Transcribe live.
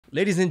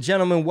Ladies and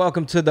gentlemen,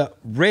 welcome to the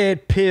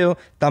Red Pill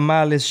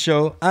Tamales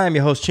show. I am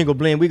your host, Chingo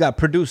Bling. We got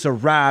producer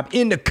Rob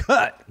in the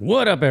cut.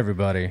 What up,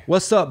 everybody?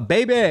 What's up,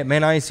 baby?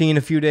 Man, I ain't seen you in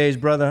a few days,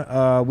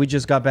 brother. We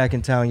just got back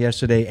in town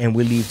yesterday, and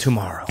we leave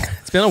tomorrow.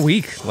 It's been a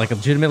week, like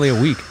legitimately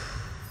a week.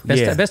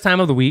 Best time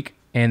of the week,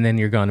 and then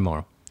you're gone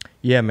tomorrow.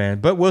 Yeah,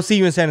 man. But we'll see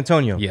you in San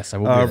Antonio. Yes, I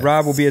will be there.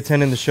 Rob will be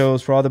attending the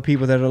shows. For all the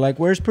people that are like,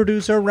 where's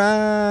producer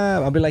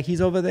Rob? I'll be like,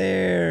 he's over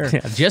there.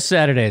 Yeah, just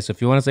Saturday, so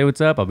if you want to say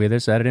what's up, I'll be there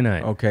Saturday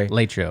night. Okay.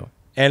 Late show.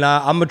 And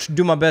I'm going to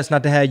do my best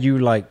not to have you,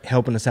 like,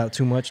 helping us out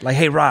too much. Like,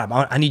 hey, Rob,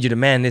 I need you to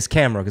man this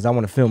camera because I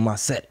want to film my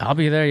set. I'll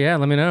be there, yeah.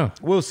 Let me know.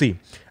 We'll see.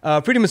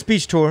 Freedom of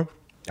Speech Tour.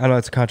 I know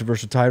that's a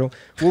controversial title.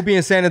 We'll be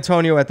in San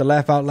Antonio at the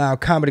Laugh Out Loud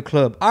Comedy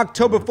Club,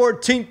 October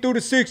 14th through the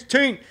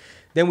 16th.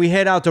 Then we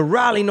head out to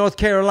Raleigh, North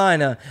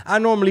Carolina. I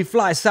normally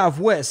fly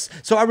Southwest,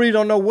 so I really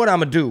don't know what I'm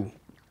going to do.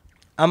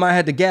 I might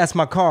have to gas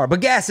my car, but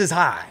gas is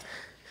high.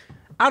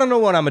 I don't know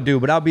what I'm going to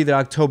do, but I'll be there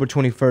October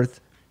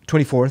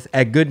 24th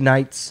at Good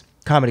Nights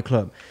Comedy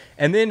Club.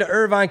 And then to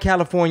Irvine,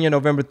 California,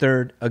 November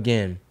 3rd.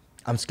 Again,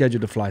 I'm scheduled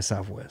to fly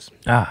Southwest.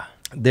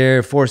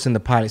 They're forcing the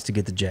pilots to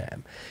get the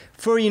jab.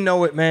 Before you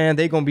know it, man,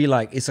 they're going to be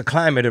like, it's a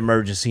climate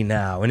emergency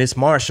now, and it's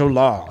martial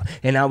law,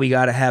 and now we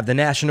got to have the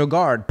National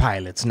Guard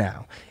pilots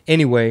now.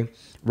 Anyway,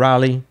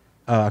 Raleigh,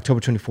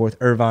 October 24th,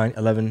 Irvine,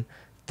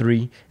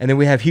 11/3. And then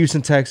we have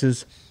Houston,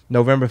 Texas,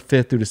 November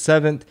 5th through the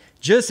 7th.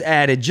 Just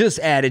added,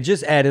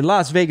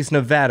 Las Vegas,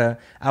 Nevada.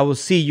 I will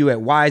see you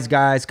at Wise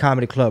Guys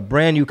Comedy Club,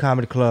 brand new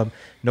comedy club,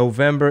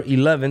 November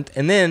 11th.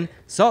 And then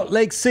Salt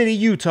Lake City,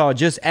 Utah,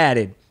 just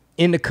added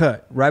in the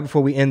cut right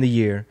before we end the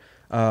year.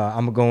 I'm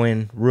going to go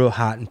in real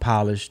hot and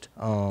polished.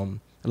 A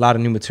lot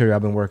of new material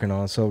I've been working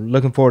on. So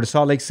looking forward to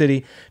Salt Lake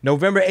City,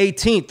 November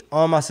 18th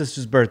on my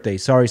sister's birthday.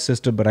 Sorry,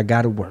 sister, but I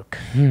got to work.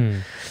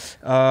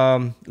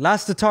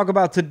 Lots to talk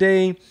about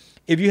today.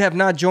 If you have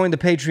not joined the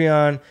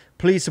Patreon,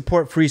 please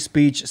support free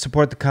speech,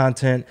 support the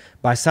content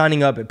by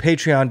signing up at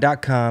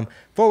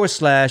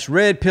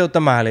patreon.com/Red Pill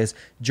Tamales.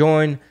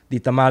 Join the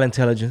Tamale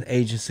Intelligence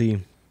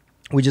Agency.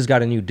 We just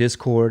got a new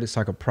Discord. It's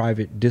like a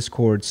private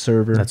Discord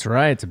server. That's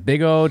right. It's a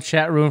big old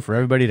chat room for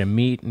everybody to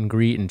meet and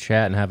greet and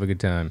chat and have a good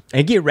time.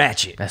 And get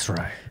ratchet. That's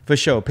right. For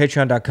sure.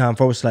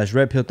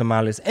 Patreon.com/Red Pill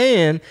Tamales.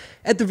 And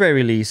at the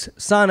very least,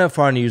 sign up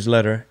for our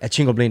newsletter at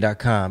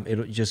chingobling.com.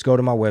 It'll just go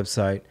to my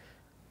website.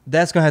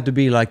 That's going to have to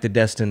be like the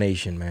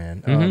destination,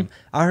 man.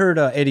 I heard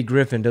Eddie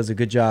Griffin does a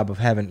good job of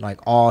having like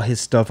all his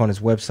stuff on his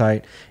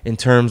website in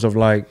terms of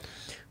like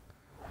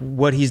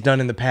what he's done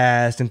in the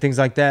past and things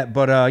like that.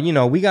 But, you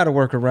know, we got to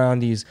work around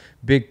these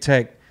big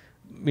tech.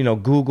 You know,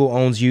 Google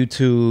owns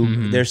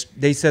YouTube.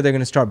 They said they're going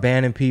to start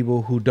banning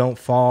people who don't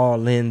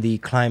fall in the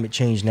climate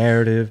change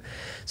narrative.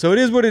 So it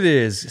is what it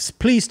is.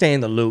 Please stay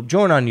in the loop.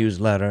 Join our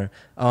newsletter.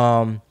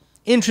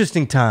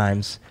 Interesting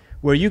times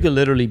where you could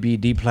literally be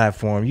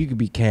deplatformed. You could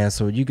be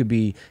canceled. You could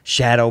be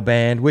shadow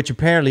banned, which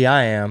apparently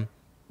I am.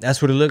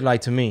 That's what it looked like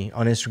to me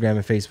on Instagram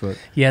and Facebook.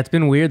 Yeah, it's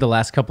been weird the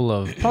last couple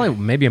of, probably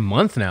maybe a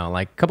month now,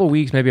 like a couple of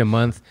weeks, maybe a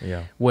month,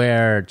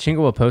 where Chingo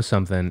will post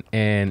something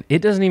and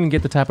it doesn't even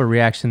get the type of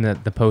reaction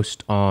that the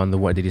post on the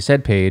What Did He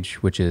Said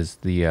page, which is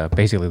the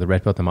basically the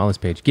Red Pill Tamales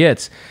page,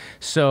 gets.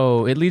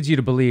 So it leads you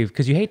to believe,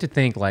 because you hate to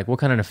think like what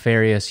kind of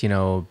nefarious, you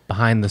know,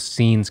 behind the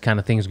scenes kind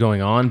of things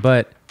going on,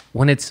 but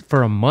when it's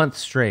for a month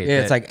straight. Yeah,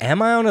 it's like,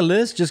 am I on a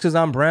list just because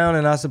I'm brown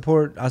and I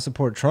support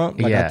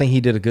Trump? Like, I think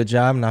he did a good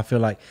job, and I feel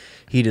like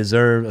he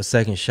deserved a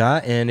second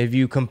shot. And if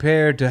you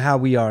compare to how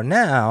we are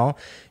now,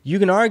 you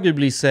can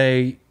arguably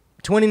say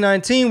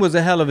 2019 was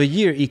a hell of a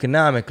year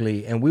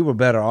economically, and we were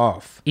better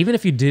off. Even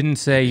if you didn't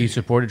say you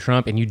supported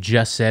Trump and you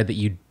just said that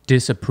you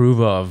disapprove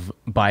of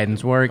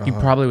Biden's work, you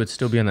probably would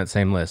still be on that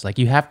same list. Like,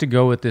 you have to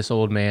go with this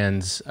old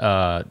man's,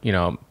 you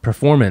know,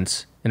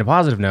 performance in a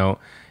positive note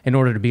in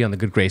order to be on the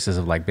good graces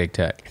of like big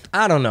tech.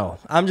 I don't know.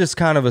 I'm just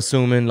kind of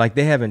assuming, like,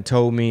 they haven't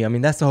told me. I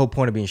mean, that's the whole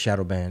point of being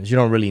shadow banned. You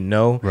don't really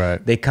know.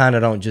 Right. They kind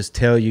of don't just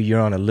tell you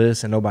you're on a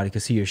list and nobody can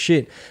see your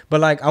shit.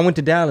 But like, I went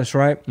to Dallas,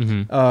 right?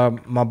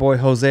 My boy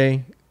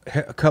Jose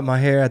cut my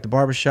hair at the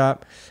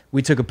barbershop.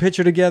 We took a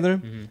picture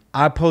together.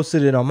 I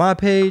posted it on my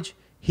page.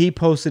 He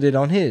posted it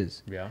on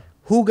his. Yeah.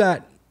 Who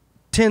got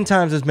 10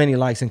 times as many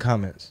likes and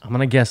comments? I'm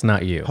gonna guess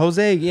not you.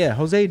 Jose, yeah,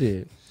 Jose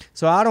did.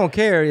 So I don't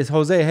care. It's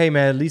Jose. Hey,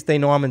 man, at least they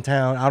know I'm in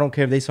town. I don't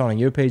care if they saw it on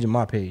your page or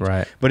my page.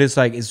 Right. But it's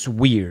like, it's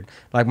weird.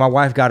 Like, my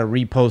wife got to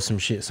repost some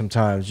shit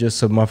sometimes just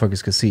so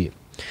motherfuckers could see it.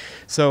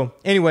 So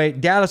anyway,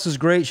 Dallas was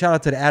great. Shout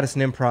out to the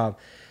Addison Improv.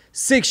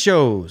 6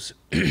 shows.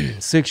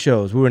 6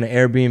 shows. We were in an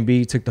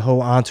Airbnb, took the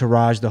whole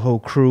entourage, the whole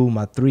crew,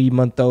 my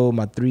 3-month-old,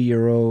 my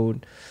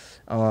 3-year-old.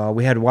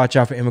 We had to watch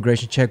out for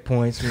immigration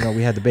checkpoints. You know,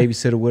 we had the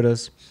babysitter with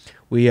us.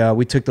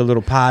 We took the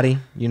little potty.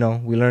 You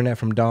know, we learned that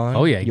from Dawn.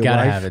 Oh, yeah. You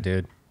got to have it,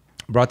 dude.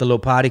 Brought the little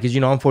potty because, you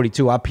know, I'm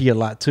 42. I pee a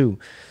lot, too.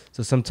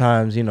 So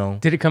sometimes, you know.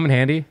 Did it come in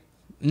handy?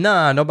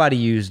 Nah, nobody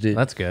used it.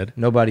 That's good.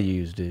 Nobody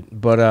used it.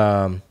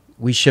 But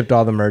we shipped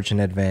all the merch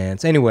in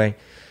advance. Anyway,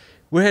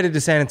 we're headed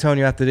to San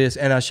Antonio after this.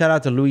 And shout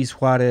out to Luis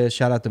Juarez.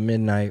 Shout out to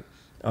Midnight.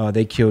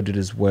 They killed it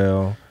as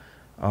well.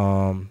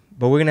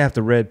 but we're gonna have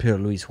to red pill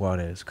Luis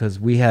Juarez because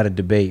we had a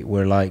debate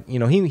where, like, you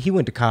know, he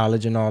went to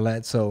college and all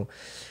that, so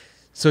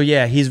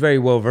yeah, he's very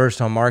well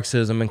versed on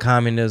Marxism and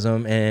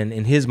communism, and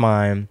in his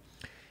mind,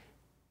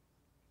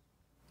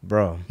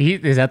 bro,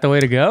 Is that the way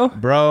to go?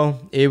 Bro,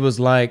 it was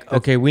like,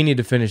 okay, we need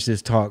to finish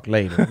this talk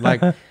later.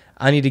 Like,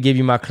 I need to give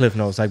you my cliff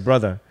notes. Like,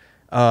 brother,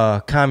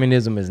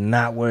 communism is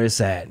not where it's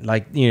at.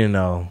 Like, you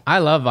know. I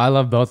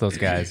love both those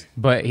guys,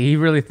 but he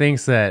really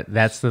thinks that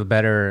that's the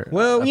better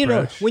approach. You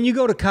know, when you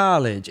go to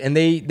college and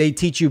they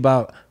teach you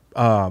about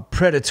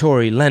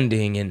predatory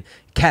lending and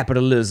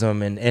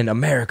capitalism and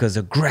America's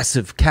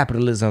aggressive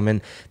capitalism, and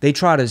they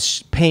try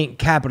to paint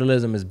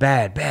capitalism as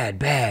bad,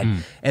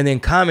 and then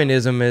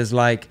communism is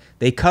like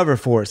they cover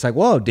for it. It's like,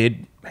 whoa,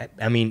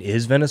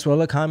 is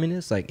Venezuela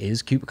communist? Like,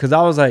 is Cuba? Because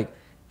I was like,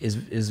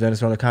 is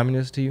Venezuela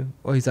communist to you?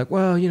 Well, he's like,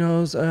 well, you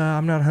know,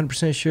 I'm not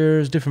 100% sure.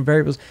 There's different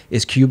variables.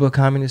 Is Cuba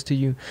communist to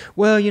you?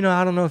 Well, you know,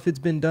 I don't know if it's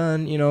been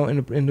done, you know,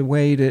 in the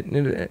way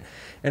that.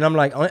 And I'm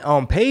like,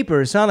 on paper,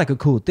 it sounds like a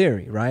cool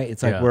theory, right?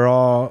 It's like we're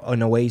all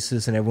an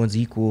oasis and everyone's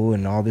equal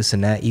and all this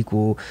and that,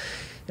 equal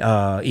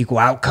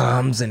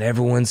outcomes, and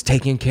everyone's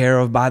taken care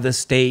of by the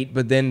state.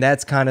 But then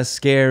that's kind of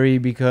scary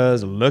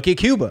because look at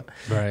Cuba,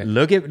 right?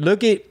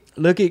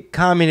 Look at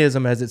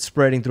communism as it's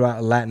spreading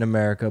throughout Latin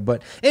America.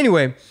 But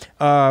anyway,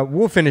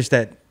 we'll finish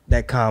that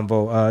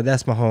convo.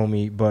 That's my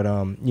homie. But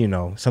you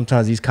know,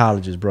 sometimes these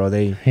colleges, bro,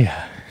 they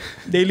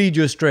lead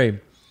you astray.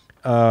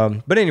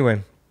 But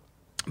anyway,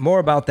 more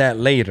about that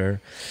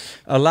later.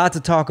 A lot to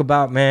talk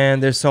about,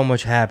 man. There's so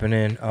much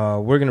happening.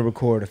 We're gonna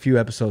record a few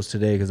episodes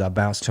today because I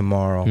bounce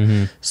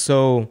tomorrow.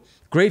 So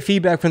great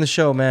feedback from the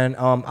show, man.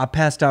 I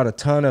passed out a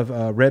ton of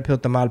Red Pill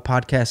Tamales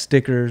podcast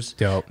stickers.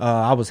 Dope.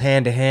 I was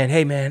hand to hand.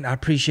 Hey, man, I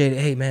appreciate it.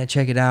 Hey, man,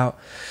 check it out.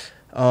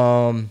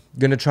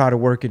 Gonna try to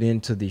work it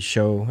into the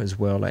show as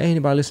well. Like, hey,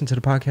 anybody listen to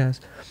the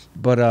podcast?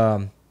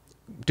 But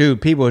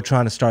dude, people are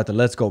trying to start the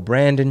 "Let's Go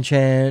Brandon"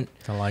 chant.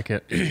 I like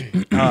it.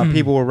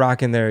 People were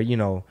rocking their, you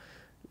know,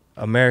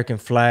 American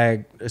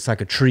flag. It's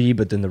like a tree,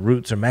 but then the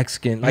roots are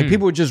Mexican. Like,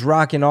 people were just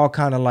rocking all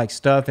kind of like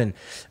stuff. And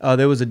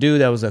there was a dude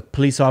that was a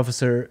police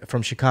officer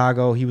from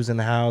Chicago. He was in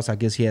the house. I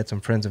guess he had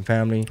some friends and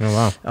family.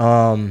 Oh,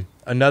 wow.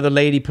 Another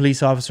lady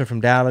police officer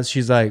from Dallas.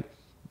 She's like,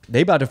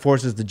 they about to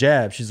force us to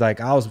jab. She's like,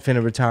 I was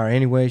finna retire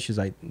anyway. She's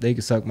like, they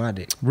could suck my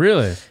dick.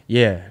 Really?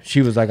 Yeah.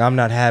 She was like, I'm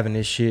not having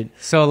this shit.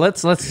 So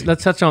let's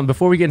touch on,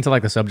 before we get into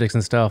like the subjects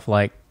and stuff,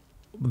 like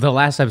the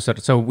last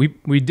episode. So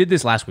we did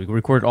this last week. We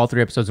recorded all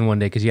 3 episodes in one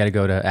day because you had to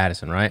go to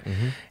Addison, right?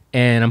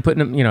 And I'm putting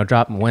them, you know,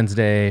 dropping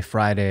Wednesday,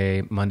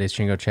 Friday, Monday's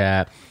Chingo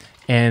Chat.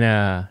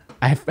 And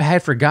I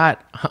had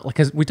forgot,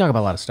 because we talk about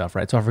a lot of stuff,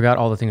 right? So I forgot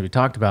all the things we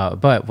talked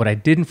about. But what I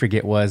didn't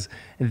forget was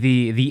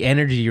the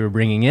energy you were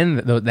bringing in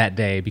that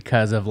day,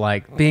 because of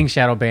like being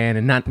shadow banned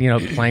and not, you know,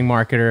 playing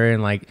marketer,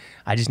 and like,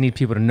 I just need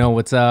people to know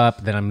what's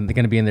up, that I'm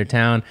going to be in their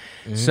town.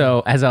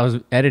 So as I was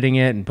editing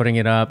it and putting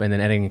it up and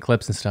then editing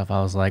clips and stuff,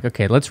 I was like,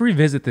 okay, let's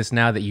revisit this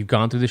now that you've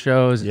gone through the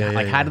shows.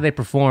 How did they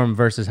perform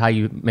versus how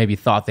you maybe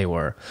thought they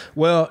were?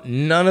 Well,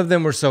 none of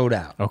them were sold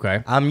out.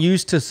 Okay. I'm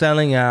used to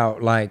selling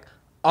out like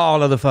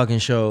all of the fucking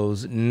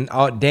shows,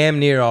 damn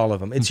near all of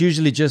them. It's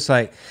usually just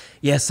like,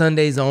 yeah,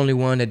 Sunday's the only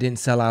one that didn't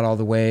sell out all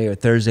the way, or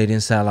Thursday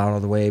didn't sell out all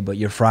the way, but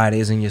your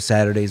Fridays and your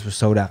Saturdays were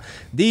sold out.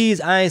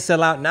 These, I ain't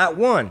sell out not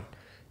one.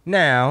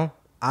 Now,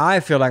 I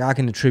feel like I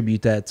can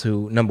attribute that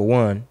to, number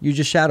one, you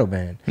just shadow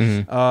banned.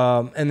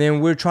 And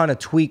then we're trying to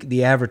tweak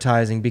the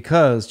advertising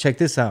because, check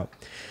this out.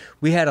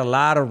 We had a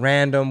lot of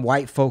random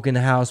white folk in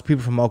the house,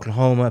 people from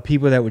Oklahoma,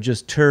 people that were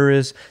just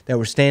tourists that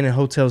were staying in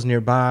hotels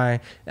nearby.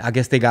 I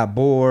guess they got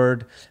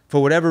bored.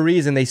 For whatever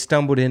reason, they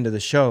stumbled into the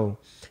show.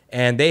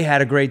 And they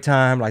had a great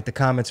time. Like, the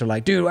comments are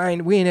like, dude,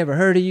 we ain't ever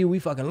heard of you. We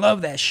fucking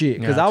love that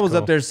shit. Because I was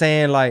up there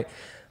saying, like,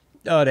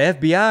 the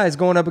FBI is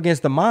going up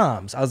against the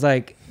moms. I was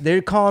like,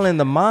 they're calling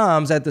the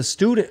moms at the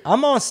student.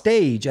 I'm on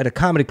stage at a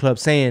comedy club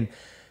saying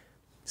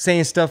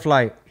stuff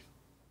like,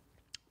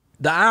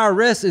 the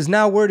IRS is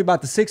now worried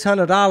about the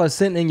 $600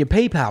 sitting in your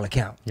PayPal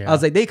account. I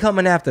was like, they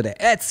coming after the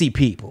Etsy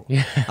people.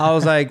 I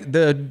was like,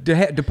 the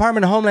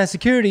Department of Homeland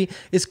Security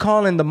is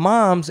calling the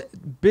moms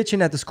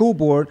bitching at the school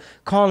board,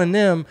 calling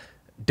them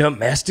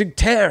domestic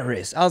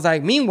terrorists. I was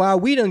like, meanwhile,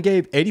 we done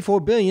gave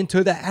 $84 billion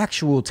to the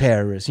actual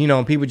terrorists. You know,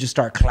 and people just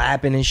start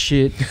clapping and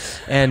shit.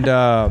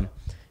 And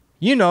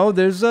you know,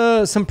 there's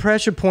some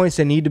pressure points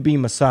that need to be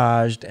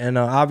massaged. And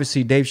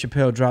obviously, Dave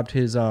Chappelle dropped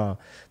his The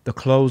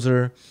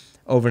Closer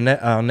over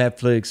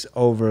Netflix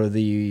over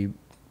the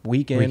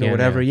weekend or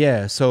whatever.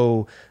 Yeah.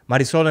 So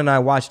Marisol and I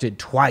watched it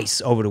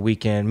twice over the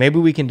weekend. Maybe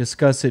we can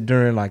discuss it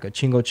during like a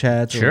Chingo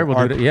Chat. Sure,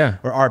 we'll do it. Yeah.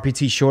 Or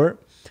RPT short.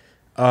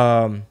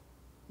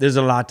 There's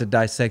a lot to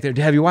dissect there.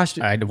 Have you watched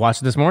it? I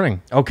watched it this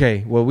morning.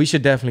 Okay. Well, we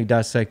should definitely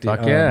dissect it.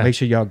 Fuck yeah. Make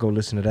sure y'all go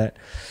listen to that.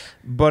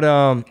 But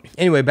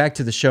anyway, back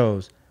to the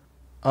shows.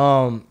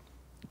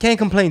 Can't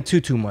complain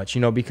too much,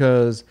 you know,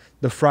 because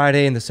the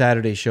Friday and the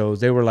Saturday shows,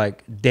 they were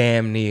like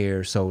damn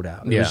near sold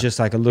out. It was just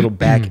like a little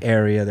back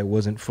area that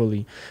wasn't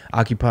fully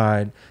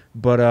occupied.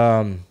 But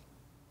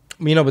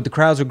you know, but the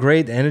crowds were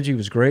great. The energy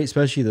was great,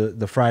 especially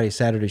the Friday,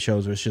 Saturday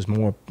shows where it's just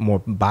more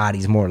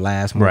bodies, more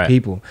laughs, more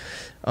people.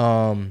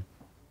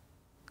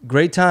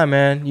 Great time,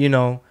 man. You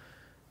know,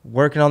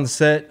 working on the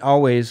set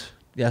always.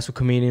 That's what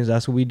comedians,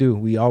 that's what we do.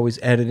 We always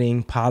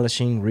editing,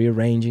 polishing,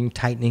 rearranging,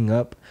 tightening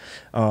up,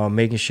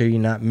 making sure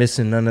you're not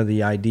missing none of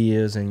the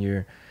ideas and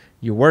you're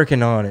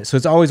working on it. So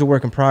it's always a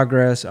work in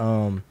progress.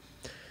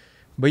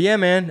 But yeah,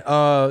 man,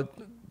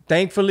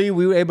 thankfully,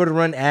 we were able to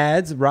run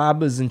ads.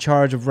 Rob is in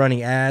charge of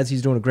running ads.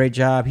 He's doing a great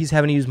job. He's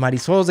having to use Mighty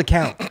Soul's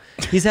account.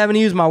 He's having to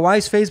use my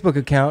wife's Facebook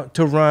account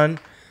to run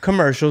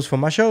commercials for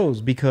my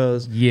shows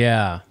because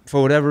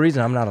for whatever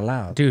reason, I'm not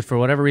allowed. Dude, for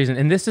whatever reason.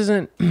 And this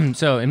isn't...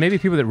 so, and maybe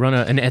people that run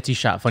an Etsy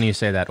shop, funny you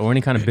say that, or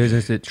any kind of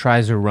business that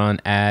tries to run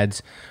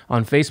ads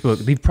on Facebook,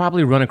 they've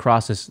probably run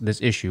across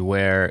this issue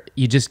where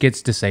it just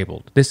gets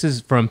disabled. This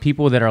is from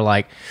people that are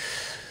like...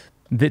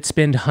 that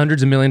spend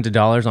hundreds of millions of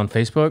dollars on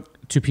Facebook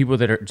to people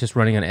that are just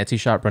running an Etsy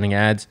shop, running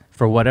ads.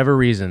 For whatever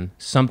reason,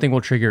 something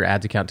will trigger your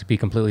ads account to be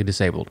completely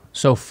disabled.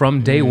 So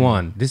from day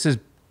one, this is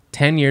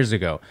 10 years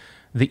ago,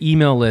 the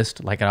email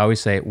list, like I always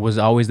say, was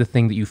always the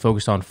thing that you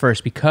focused on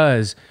first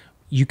because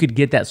you could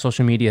get that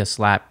social media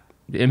slap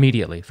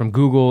immediately from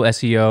Google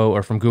SEO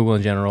or from Google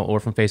in general or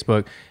from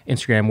Facebook,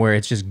 Instagram, where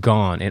it's just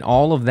gone. And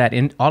all of that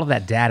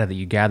data that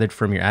you gathered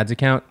from your ads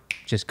account,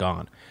 just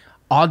gone.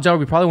 Odds are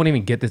we probably won't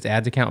even get this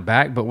ads account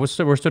back, but we're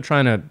still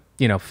trying to,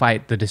 you know,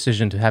 fight the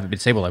decision to have it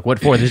disabled. Like, what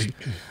for?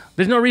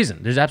 There's no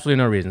reason. There's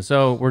absolutely no reason.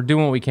 So we're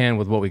doing what we can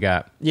with what we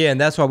got. Yeah,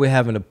 and that's why we're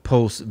having to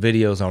post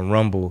videos on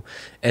Rumble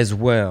as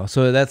well.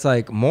 So that's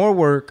like more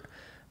work.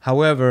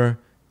 However,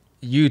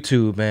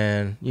 YouTube,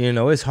 man, you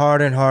know, it's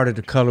harder and harder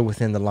to color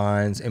within the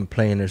lines and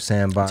play in their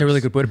sandbox. That's a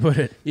really good way to put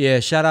it. Yeah,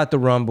 shout out to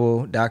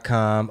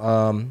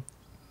rumble.com.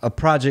 A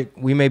project,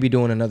 we may be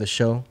doing another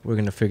show. We're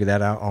going to figure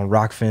that out on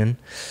Rockfin.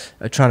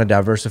 Trying to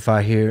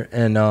diversify here.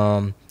 And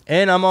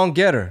I'm on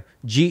Getter,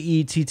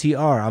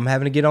 Gettr. I'm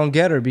having to get on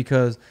Getter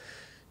because,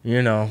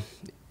 you know,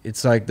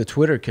 it's like the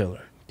Twitter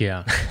killer.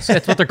 Yeah.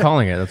 That's what they're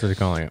calling it. That's what they're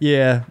calling it.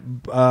 Yeah.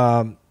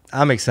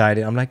 I'm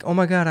excited. I'm like, oh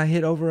my God, I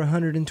hit over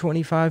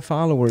 125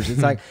 followers.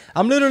 It's like,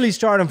 I'm literally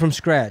starting from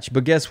scratch.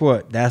 But guess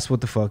what? That's what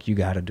the fuck you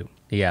got to do.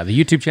 Yeah, the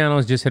YouTube channel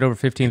has just hit over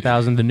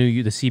 15,000, the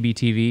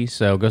CBTV,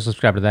 so go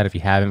subscribe to that if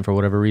you haven't for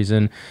whatever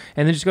reason.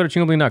 And then just go to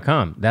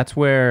chingobling.com. That's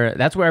where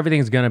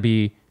everything's going to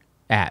be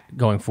at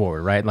going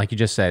forward, right? Like you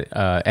just said,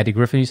 Eddie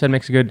Griffin, you said,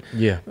 makes a good...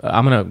 Yeah.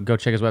 I'm going to go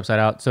check his website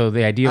out. So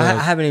the idea I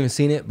haven't even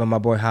seen it, but my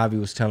boy Javi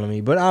was telling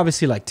me. But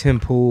obviously like Tim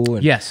Pool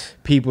and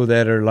people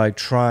that are like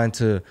trying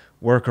to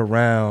work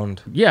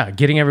around... Yeah,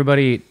 getting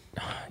everybody...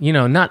 you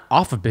know, not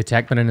off of big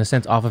tech, but in a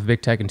sense off of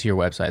big tech into your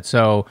website.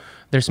 So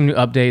there's some new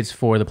updates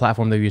for the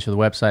platform they use for the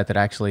website that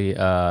actually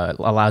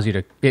allows you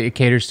to, it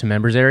caters to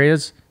members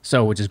areas.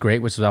 So, which is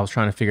great, which is I was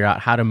trying to figure out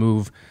how to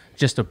move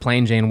just a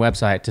plain Jane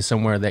website to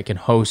somewhere that can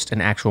host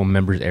an actual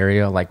members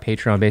area like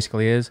Patreon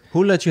basically is.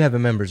 Who lets you have a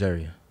members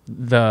area?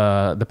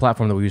 The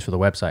platform that we use for the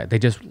website. They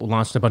just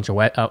launched a bunch of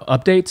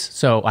updates,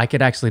 so I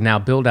could actually now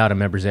build out a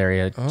members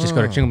area. Just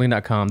go to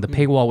chingobling.com. The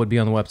paywall would be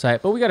on the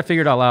website, but we got to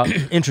figure it all out.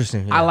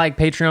 Interesting. Yeah. I like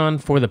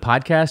Patreon for the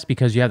podcast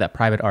because you have that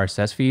private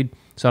RSS feed,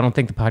 so I don't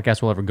think the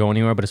podcast will ever go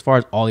anywhere, but as far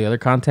as all the other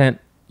content,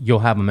 you'll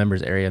have a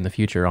members area in the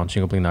future on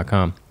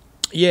chingobling.com.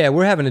 Yeah,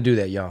 we're having to do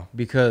that, y'all,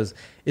 because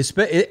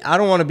I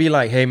don't want to be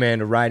like, hey, man,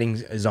 the writing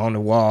is on the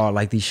wall.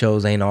 Like, these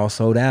shows ain't all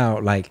sold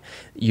out. Like,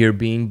 you're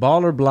being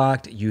baller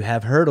blocked. You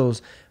have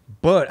hurdles.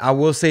 But I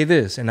will say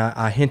this, and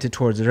I hinted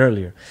towards it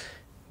earlier.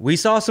 We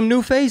saw some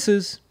new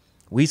faces.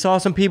 We saw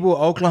some people with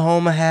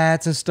Oklahoma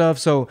hats and stuff.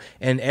 So,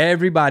 and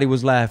everybody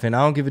was laughing. I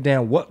don't give a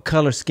damn what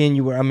color skin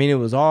you were. I mean, it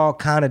was all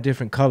kind of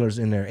different colors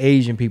in there.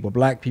 Asian people,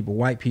 black people,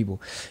 white people.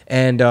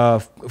 And,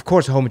 of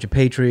course, a whole bunch of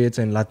patriots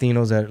and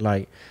Latinos that,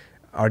 like,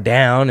 are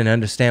down and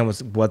understand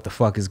what the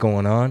fuck is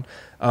going on.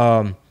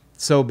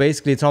 So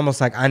basically, it's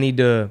almost like I need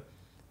to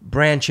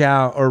branch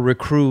out or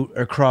recruit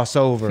or cross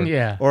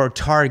over or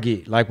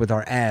target, like with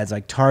our ads,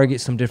 like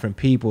target some different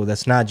people.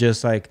 That's not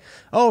just like,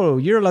 oh,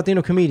 you're a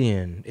Latino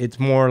comedian. It's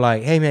more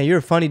like, hey man, you're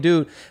a funny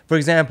dude. For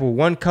example,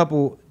 one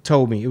couple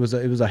told me, it was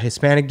a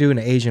Hispanic dude and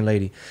an Asian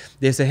lady.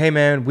 They said, hey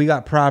man, we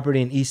got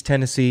property in East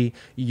Tennessee.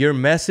 Your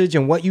message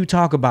and what you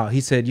talk about, he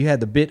said, you had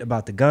the bit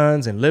about the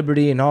guns and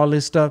liberty and all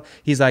this stuff.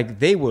 He's like,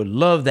 they would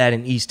love that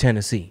in East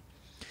Tennessee.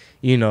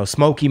 You know,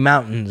 Smoky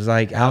Mountains,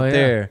 like out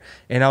there.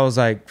 And I was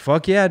like,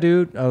 fuck yeah,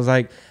 dude. I was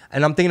like,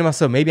 and I'm thinking to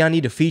myself, maybe I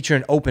need to feature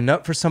and open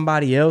up for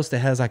somebody else that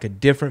has like a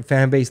different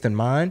fan base than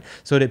mine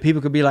so that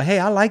people could be like, hey,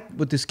 I like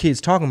what this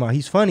kid's talking about.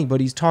 He's funny, but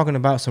he's talking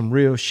about some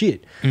real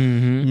shit.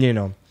 You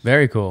know.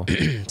 Very cool.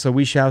 So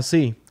we shall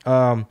see.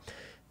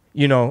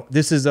 You know,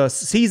 this is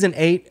season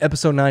 8,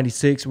 episode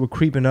 96. We're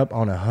creeping up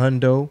on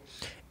 100.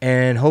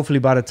 And hopefully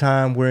by the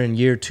time we're in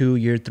year 2,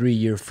 year 3,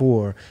 year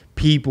 4,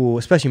 people,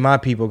 especially my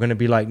people, are going to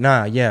be like,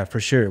 nah, yeah, for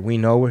sure. We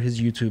know where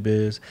his YouTube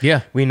is.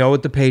 Yeah. We know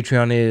what the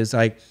Patreon is.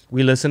 Like,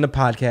 we listen to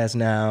podcasts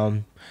now.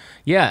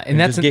 Yeah. And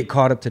that's just get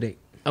caught up to date.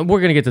 we're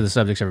going to get to the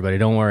subjects, everybody.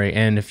 Don't worry.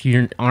 And if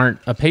you aren't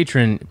a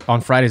patron,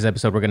 on Friday's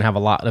episode, we're going to have a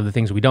lot of the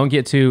things we don't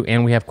get to.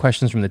 And we have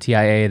questions from the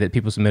TIA that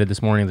people submitted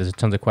this morning. There's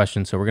tons of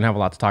questions. So we're going to have a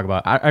lot to talk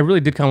about. I really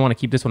did kind of want to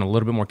keep this one a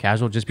little bit more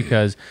casual just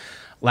because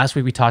last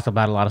week we talked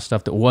about a lot of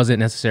stuff that wasn't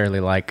necessarily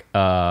like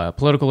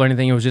political or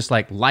anything. It was just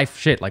like life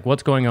shit, like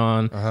what's going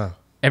on.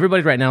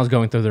 Everybody right now is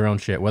going through their own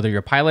shit, whether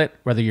you're a pilot,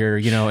 whether you're,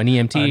 an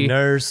EMT, a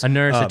nurse,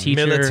 a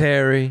teacher,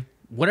 military,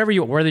 whether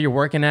you're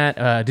working at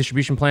a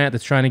distribution plant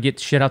that's trying to get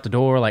shit out the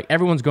door. Like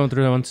everyone's going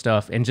through their own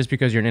stuff. And just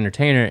because you're an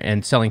entertainer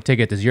and selling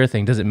tickets is your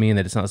thing doesn't mean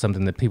that it's not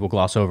something that people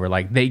gloss over.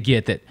 Like they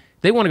get that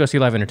they want to go see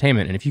live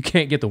entertainment. And if you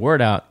can't get the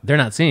word out, they're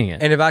not seeing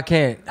it. And if I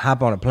can't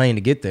hop on a plane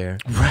to get there,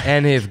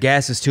 and if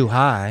gas is too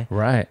high,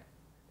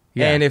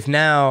 yeah. And if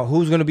now,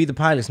 who's going to be the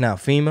pilots now?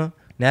 FEMA?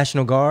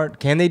 National Guard?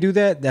 Can they do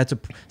that?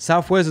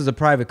 Southwest is a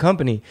private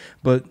company,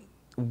 but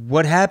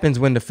what happens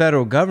when the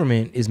federal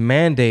government is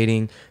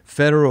mandating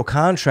federal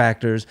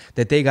contractors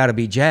that they got to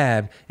be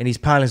jabbed and these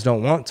pilots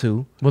don't want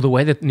to? Well, the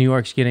way that New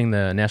York's getting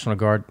the National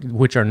Guard,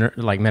 which are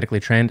like medically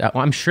trained,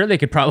 I'm sure they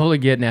could probably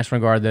get National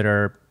Guard that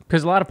are,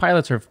 because a lot of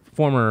pilots are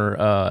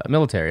former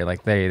military,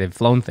 like they've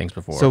flown things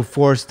before. So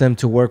force them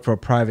to work for a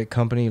private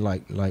company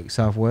like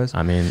Southwest?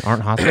 I mean,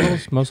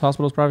 aren't most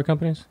hospitals private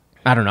companies?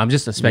 I don't know. I'm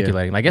just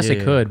speculating. I guess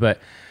they could, but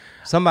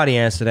somebody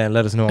answer that and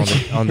let us know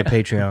on the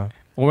Patreon.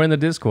 Or in the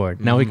Discord.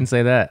 Now we can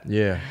say that.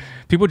 Yeah.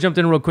 People jumped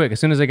in real quick. As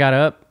soon as they got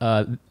up,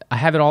 I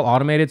have it all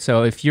automated.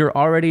 So if you're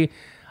already...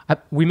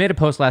 we made a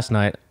post last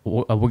night.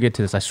 We'll get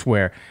to this, I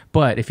swear.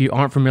 But if you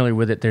aren't familiar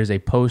with it, there's a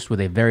post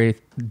with a very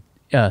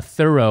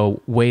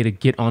thorough way to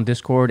get on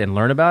Discord and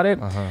learn about it.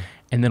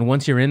 And then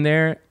once you're in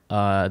there,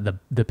 the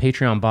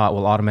Patreon bot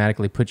will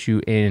automatically put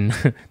you in.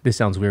 This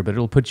sounds weird, but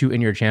it'll put you in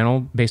your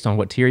channel based on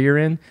what tier you're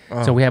in.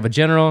 So we have a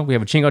general, we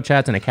have a Chingo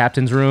chats, and a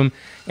captain's room.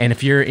 And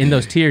if you're in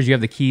those tiers, you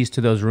have the keys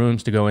to those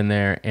rooms to go in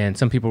there. And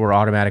some people were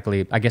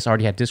automatically, I guess,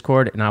 already had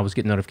Discord, and I was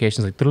getting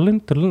notifications like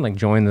like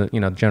join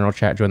the general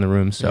chat, join the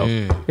room. So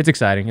it's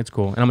exciting, it's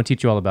cool, and I'm gonna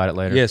teach you all about it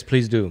later. Yes,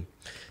 please do.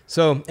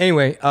 So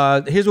anyway,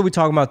 here's what we're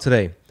talking about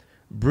today.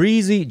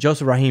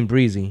 Joseph Raheem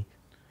Breezy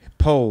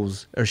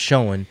polls are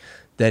showing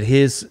that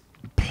his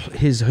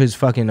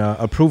fucking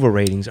approval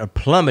ratings are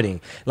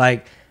plummeting.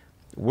 Like,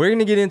 we're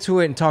gonna get into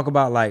it and talk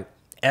about like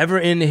ever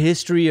in the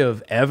history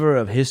of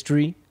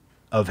history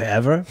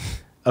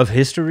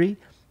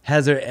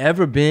has there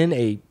ever been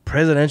a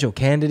presidential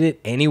candidate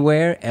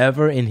anywhere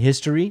ever in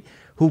history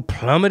who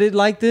plummeted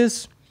like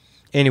this?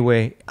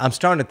 Anyway, I'm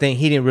starting to think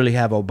he didn't really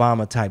have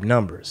Obama type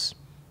numbers,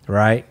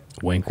 right?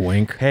 Wink,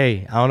 wink.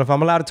 Hey, I don't know if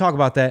I'm allowed to talk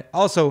about that.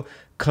 Also,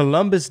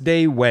 Columbus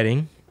Day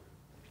wedding.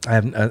 I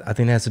think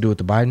it has to do with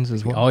the Bidens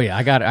as well. Oh yeah,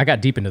 I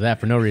got deep into that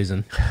for no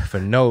reason.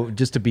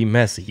 Just to be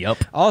messy.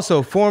 Yep.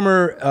 Also,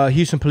 former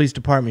Houston Police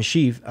Department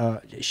chief.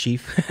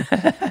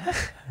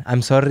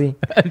 I'm sorry.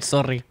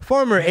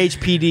 Former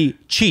HPD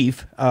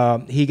chief.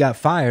 He got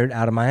fired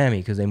out of Miami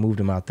because they moved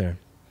him out there.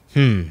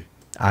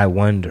 I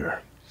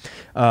wonder.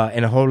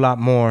 And a whole lot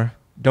more.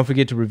 Don't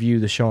forget to review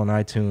the show on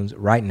iTunes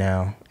right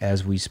now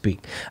as we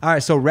speak. All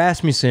right, so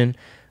Rasmussen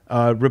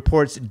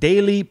reports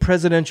daily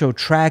presidential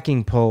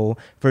tracking poll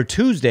for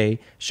Tuesday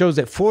shows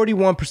that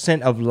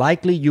 41% of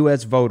likely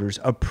U.S. voters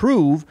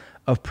approve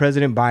of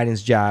President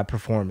Biden's job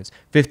performance.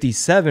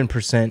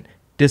 57%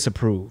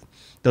 disapprove.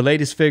 The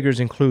latest figures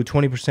include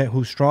 20%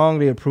 who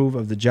strongly approve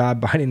of the job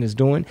Biden is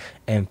doing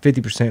and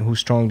 50% who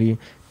strongly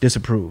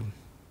disapprove.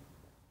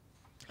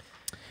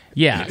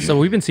 Yeah, so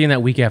we've been seeing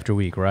that week after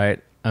week,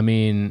 right? I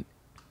mean,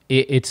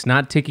 it's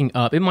not ticking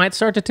up. It might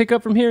start to tick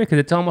up from here because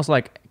it's almost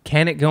like,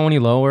 can it go any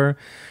lower?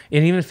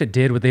 And even if it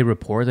did, would they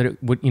report that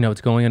it would,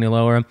 it's going any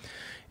lower?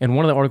 And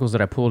one of the articles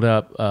that I pulled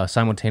up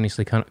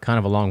simultaneously, kind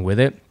of along with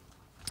it,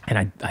 and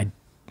I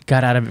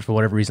got out of it for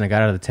whatever reason. I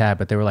got out of the tab,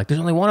 but they were like, "There's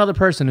only one other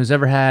person who's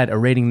ever had a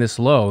rating this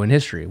low in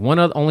history.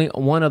 Only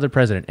one other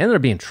president, and they're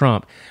being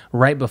Trump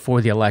right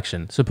before the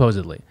election,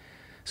 supposedly.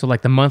 So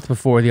like the month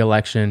before the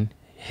election,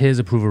 his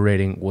approval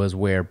rating was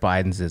where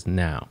Biden's is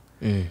now."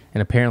 And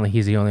apparently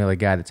he's the only other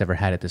guy that's ever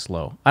had it this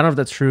low. I don't know if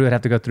that's true. I'd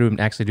have to go through and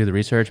actually do the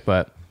research,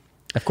 but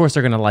of course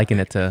they're going to liken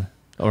it to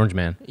Orange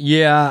Man.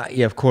 Yeah,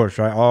 of course,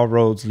 right? All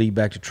roads lead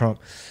back to Trump.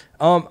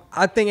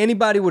 I think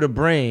anybody with a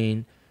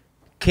brain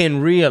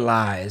can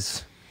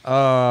realize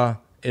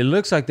it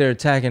looks like they're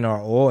attacking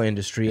our oil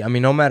industry. I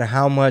mean, no matter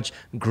how much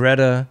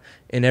Greta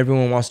and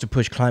everyone wants to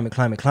push climate,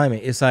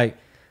 it's like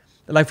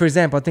for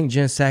example, I think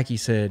Jen Psaki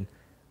said,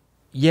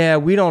 yeah,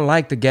 we don't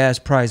like the gas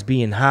price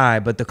being high,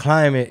 but the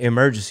climate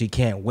emergency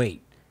can't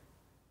wait.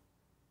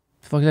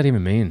 What the fuck does that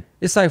even mean?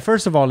 It's like,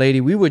 first of all,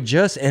 lady, we were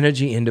just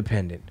energy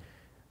independent.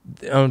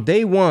 On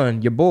day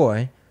one, your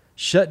boy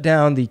shut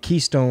down the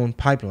Keystone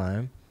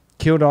pipeline,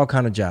 killed all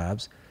kind of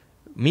jobs.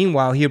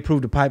 Meanwhile, he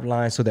approved the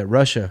pipeline so that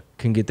Russia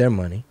can get their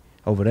money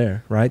over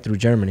there, right, through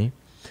Germany.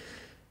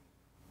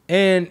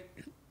 And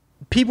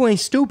people ain't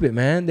stupid,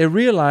 man. They're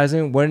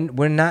realizing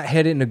we're not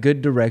headed in a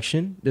good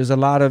direction. There's a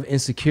lot of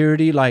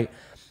insecurity. Like,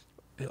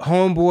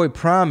 homeboy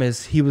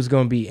promised he was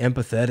going to be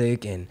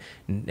empathetic and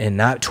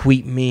not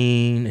tweet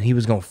mean, and he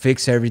was going to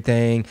fix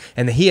everything,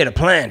 and that he had a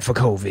plan for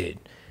COVID.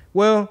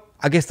 well,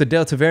 I guess the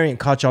Delta variant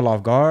caught y'all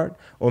off guard,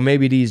 or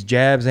maybe these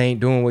jabs ain't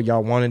doing what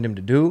y'all wanted them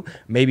to do.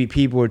 Maybe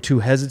people are too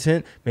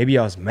hesitant. Maybe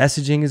y'all's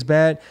messaging is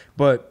bad.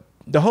 But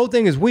the whole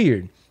thing is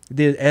weird.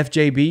 The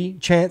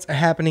FJB chants are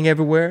happening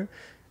everywhere.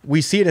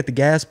 We see it at the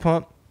gas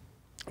pump.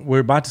 We're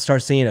about to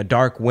start seeing a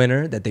dark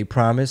winter that they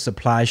promised,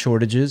 supply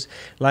shortages.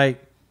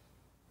 Like,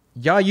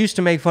 y'all used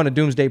to make fun of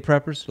doomsday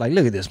preppers. Like,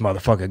 look at this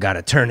motherfucker got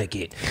a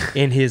tourniquet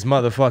in his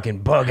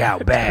motherfucking bug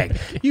out bag.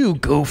 You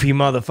goofy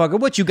motherfucker.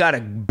 What you got a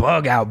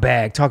bug out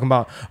bag talking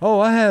about? Oh,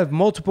 I have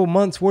multiple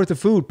months worth of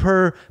food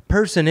per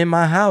person in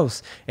my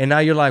house. And now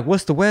you're like,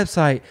 what's the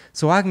website?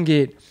 So I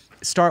can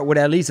start with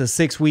at least a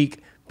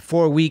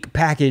 4-week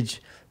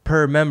package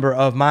per member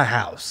of my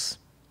house.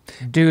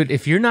 Dude,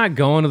 if you're not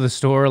going to the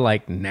store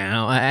like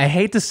now, I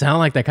hate to sound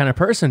like that kind of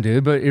person,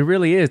 dude, but it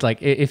really is.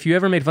 Like, if you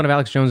ever made fun of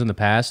Alex Jones in the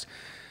past,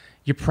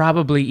 you're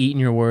probably eating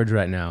your words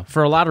right now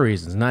for a lot of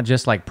reasons, not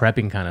just like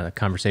prepping kind of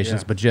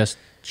conversations, but just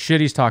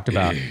shit he's talked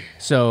about.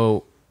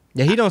 So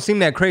yeah, he don't seem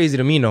that crazy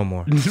to me no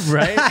more.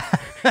 Right?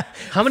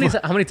 How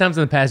many times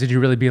in the past did you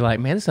really be like,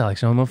 man, this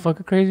Alex Jones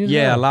motherfucker crazy?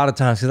 Yeah, a lot of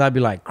times, because I'd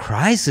be like,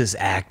 crisis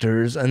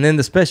actors, and then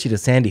especially the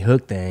Sandy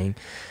Hook thing.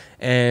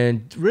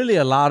 And really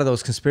a lot of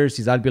those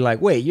conspiracies, I'd be like,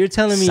 wait, you're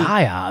telling me...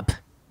 PSYOP.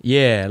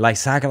 Yeah, like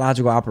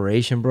psychological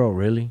operation, bro,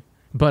 really?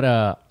 But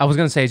I was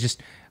going to say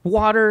just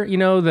water, you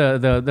know, I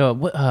don't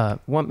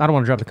want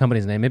to drop the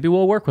company's name. Maybe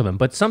we'll work with them.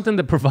 But something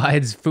that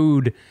provides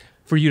food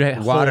for you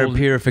to water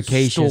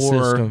purification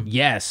system.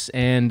 Yes,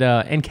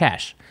 and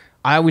cash.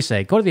 I always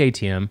say, go to the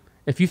ATM.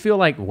 If you feel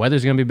like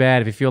weather's going to be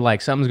bad, if you feel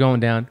like something's going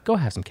down, go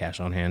have some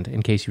cash on hand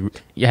in case you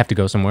have to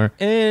go somewhere.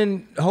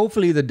 And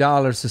hopefully the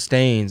dollar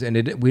sustains and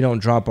we don't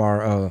drop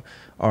our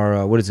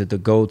what is it, the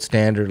gold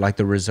standard, like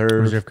the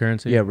reserve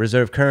currency? Yeah,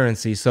 reserve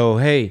currency. So,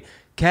 hey,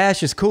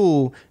 cash is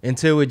cool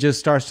until it just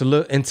starts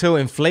to until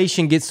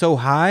inflation gets so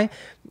high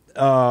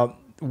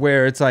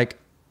where it's like,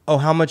 oh,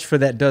 how much for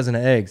that dozen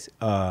of eggs?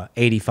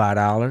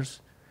 $85.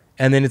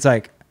 And then it's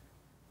like,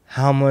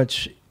 how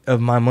much of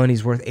my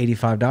money's worth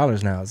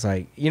 $85 now? It's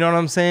like, you know what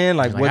I'm saying?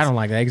 Like I don't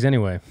like eggs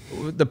anyway.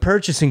 The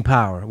purchasing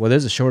power. Well,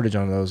 there's a shortage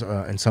on those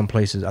in some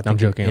places. I'm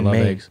joking. I love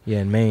Maine. eggs. Yeah,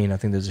 in Maine, I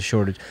think there's a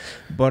shortage.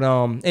 But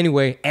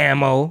anyway,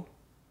 ammo.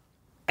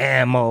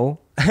 Hey,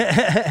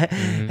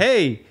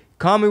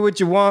 call me what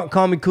you want.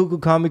 Call me cuckoo.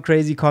 Call me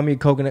crazy. Call me a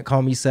coconut.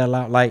 Call me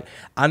sellout. Like,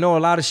 I know a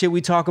lot of shit we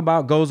talk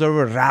about goes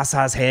over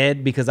Rasa's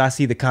head because I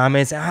see the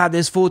comments.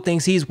 This fool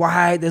thinks he's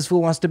white. This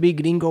fool wants to be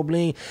Chingo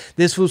Bling.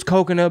 This fool's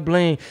coconut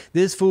bling.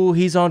 This fool,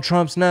 he's on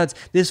Trump's nuts.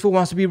 This fool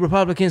wants to be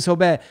Republican so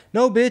bad.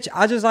 No, bitch.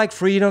 I just like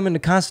freedom and the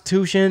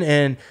Constitution,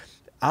 and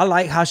I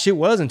like how shit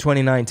was in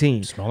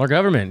 2019. Smaller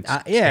government.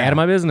 Yeah. Stay out of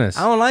my business.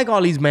 I don't like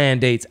all these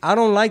mandates. I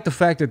don't like the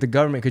fact that the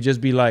government could just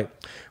be like,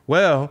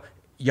 well,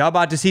 y'all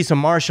about to see some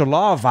martial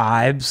law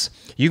vibes.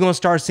 You're going to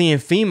start seeing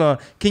FEMA.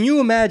 Can you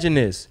imagine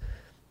this?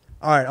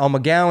 All right, on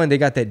McGowan, they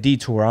got that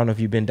detour. I don't know if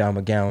you've been down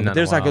McGowan.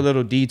 There's like a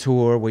little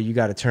detour where you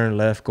got to turn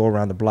left, go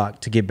around the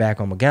block to get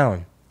back on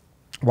McGowan.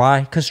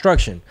 Why?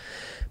 Construction.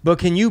 But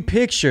can you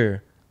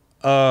picture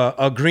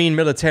a green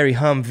military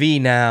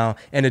Humvee now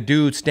and a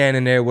dude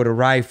standing there with a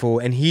rifle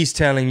and he's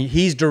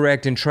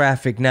directing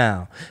traffic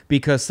now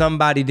because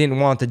somebody didn't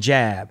want the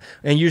jab.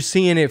 And you're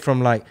seeing it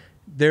from like,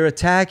 they're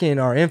attacking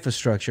our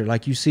infrastructure.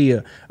 Like you see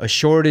a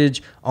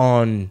shortage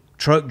on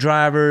truck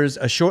drivers,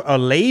 a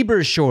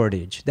labor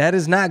shortage. That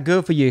is not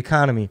good for your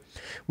economy.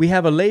 We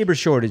have a labor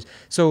shortage.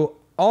 So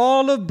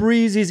all of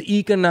Breezy's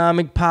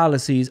economic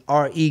policies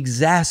are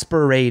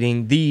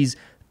exasperating these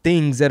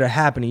things that are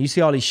happening. You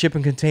see all these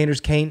shipping containers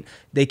can't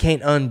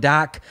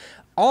undock.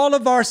 All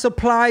of our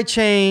supply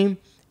chain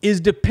is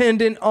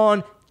dependent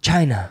on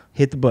China.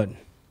 Hit the button.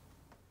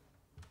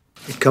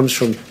 It comes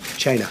from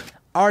China.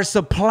 Our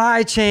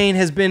supply chain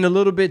has been a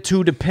little bit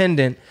too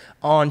dependent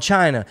on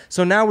China.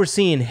 So now we're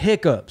seeing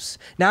hiccups.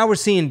 Now we're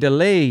seeing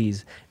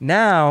delays.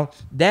 Now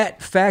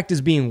that fact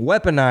is being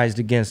weaponized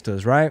against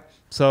us, right?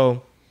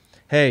 So,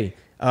 hey,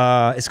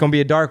 it's going to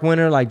be a dark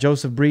winter like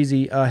Joseph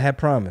Breezy had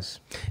promised.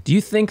 Do you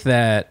think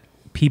that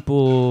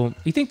you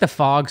think the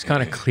fog's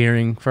kind of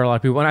clearing for a lot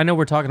of people? And I know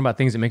we're talking about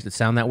things that makes it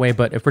sound that way,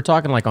 but if we're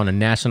talking like on a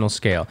national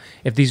scale,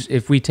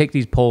 if we take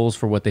these polls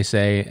for what they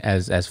say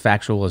as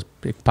factual as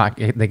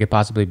they could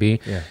possibly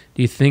be,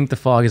 do you think the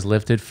fog is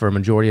lifted for a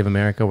majority of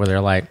America where they're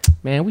like,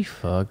 man, we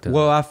fucked up?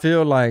 Well, I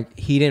feel like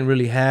he didn't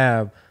really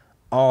have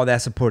all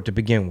that support to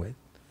begin with.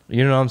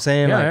 You know what I'm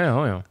saying?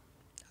 Yeah.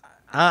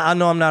 I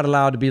know I'm not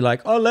allowed to be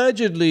like,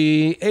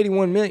 allegedly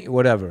 81 million,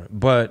 whatever,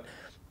 but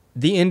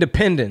the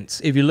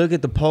independents, if you look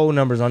at the poll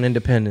numbers on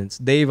independents,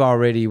 they've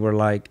already were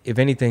like, if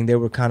anything, they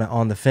were kind of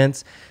on the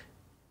fence.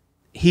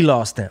 He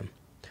lost them.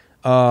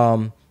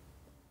 I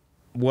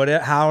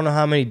don't know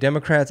how many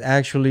Democrats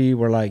actually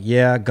were like,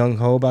 yeah,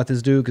 gung-ho about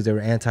this dude because they were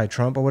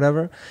anti-Trump or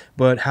whatever.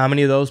 But how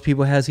many of those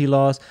people has he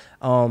lost?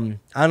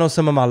 I know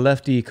some of my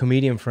lefty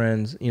comedian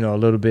friends, a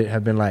little bit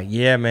have been like,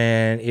 yeah,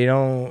 man,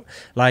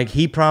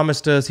 he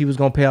promised us he was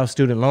going to pay off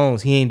student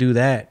loans. He ain't do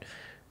that.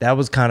 That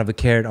was kind of a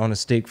carrot on a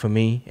stick for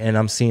me, and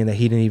I'm seeing that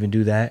he didn't even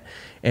do that.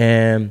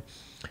 And,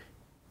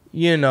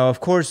 of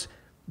course,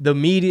 the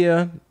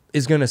media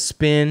is going to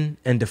spin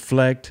and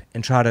deflect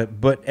and try to,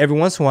 but every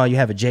once in a while you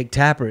have a Jake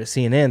Tapper at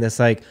CNN that's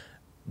like,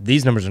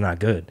 these numbers are not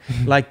good.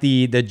 Like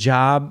the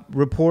job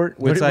report.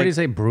 What do you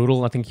say?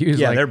 Brutal? I think you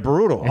Yeah, they're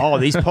brutal. Oh,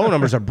 these poll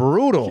numbers are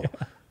brutal.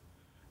 Yeah.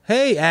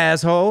 Hey,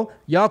 asshole,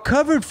 y'all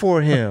covered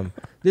for him.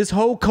 This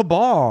whole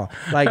cabal,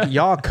 like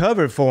y'all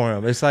covered for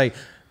him. It's like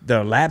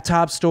the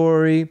laptop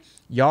story.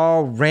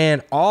 Y'all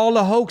ran all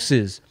the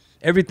hoaxes.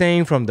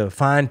 Everything from the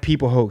fine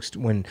people hoax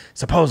when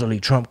supposedly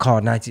Trump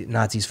called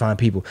Nazis fine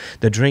people,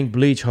 the drink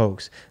bleach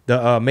hoax,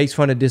 the makes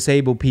fun of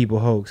disabled people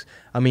hoax.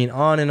 I mean,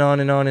 on and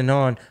on and on and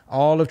on.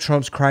 All of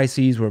Trump's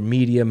crises were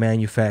media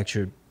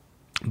manufactured.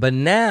 But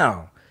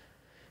now,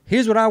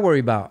 here's what I worry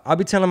about. I'll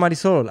be telling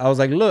Marisol, I was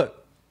like,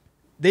 look,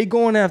 they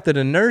going after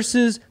the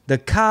nurses, the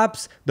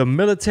cops, the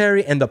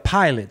military, and the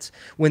pilots.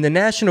 When the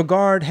National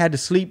Guard had to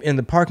sleep in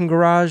the parking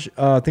garage,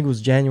 I think it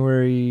was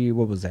January,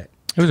 what was that?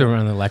 It was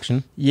around the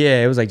election.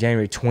 Yeah, it was like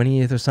January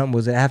 20th or something.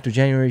 Was it after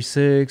January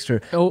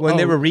 6th or when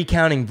they were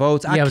recounting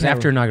votes? Yeah, it was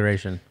after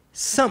inauguration.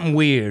 Something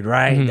weird,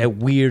 right? Mm-hmm. That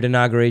weird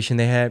inauguration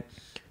they had.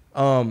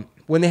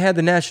 When they had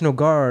the National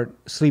Guard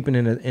sleeping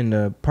in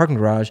the parking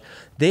garage,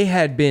 they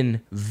had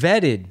been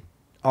vetted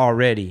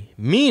already,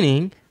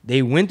 meaning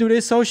they went through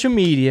their social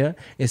media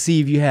and see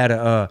if you had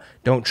a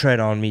 "Don't tread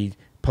on me"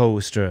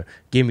 post or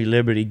 "Give me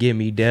liberty, give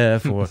me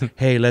death" or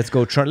 "Hey, let's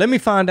go Trump. Let me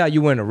find out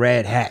you wearing a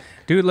red hat."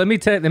 Dude, let me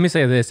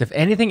say this. If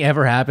anything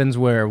ever happens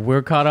where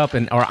we're caught up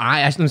in, or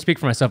I let me speak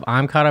for myself,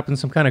 I'm caught up in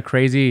some kind of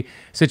crazy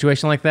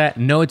situation like that,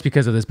 no, it's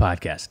because of this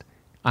podcast.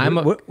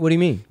 What do you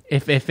mean?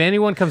 If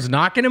anyone comes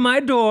knocking at my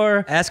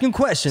door, asking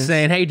questions,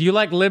 saying, "Hey, do you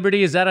like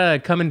liberty? Is that a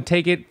come and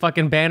take it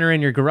fucking banner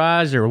in your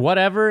garage or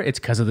whatever?" It's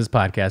because of this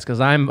podcast. Because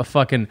I'm a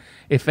fucking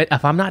if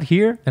I'm not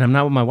here and I'm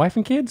not with my wife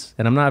and kids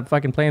and I'm not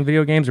fucking playing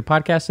video games or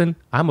podcasting,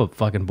 I'm a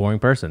fucking boring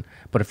person.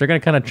 But if they're gonna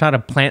kind of try to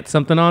plant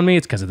something on me,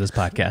 it's because of this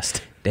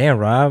podcast. Damn,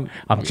 Rob,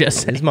 I'm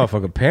just saying. This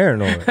motherfucker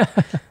paranoid.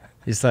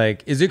 It's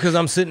like, is it because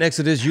I'm sitting next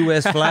to this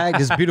U.S. flag,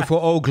 this beautiful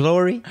old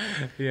glory?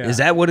 Yeah. Is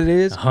that what it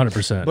is?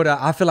 100%. But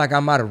I feel like I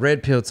might have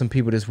red pilled some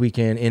people this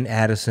weekend in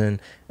Addison,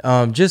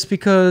 just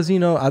because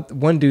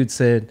one dude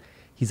said,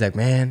 he's like,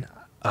 man,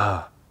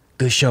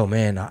 good show,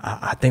 man.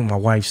 I think my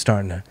wife's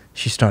starting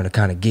to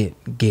kind of get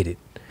it.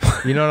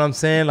 You know what I'm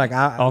saying? Like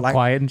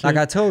quiet and shit? Like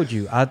I told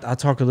you, I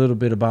talked a little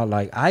bit about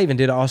like I even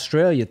did an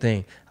Australia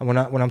thing. When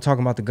I'm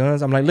talking about the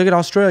guns, I'm like, look at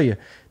Australia.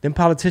 Them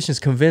politicians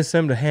convinced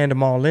them to hand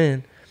them all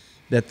in.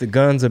 That the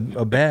guns are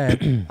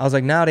bad. I was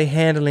like, now they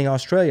handling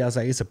Australia. I was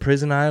like, it's a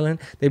prison island.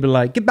 They be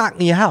like, get back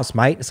in your house,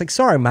 mate. It's like,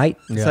 sorry, mate.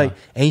 It's like,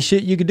 ain't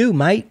shit you could do,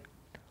 mate.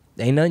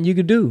 Ain't nothing you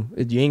could do.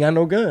 You ain't got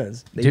no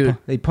guns.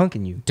 They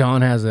punking you.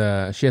 Dawn has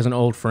an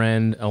old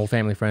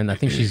family friend. I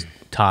think she's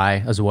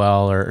Thai as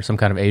well or some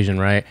kind of Asian,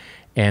 right?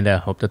 And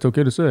hope that's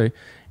okay to say.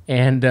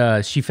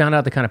 And she found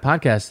out the kind of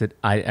podcast that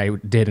I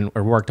did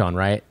or worked on,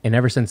 right? And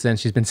ever since then,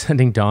 she's been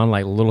sending Dawn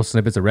like little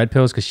snippets of red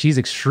pills because she's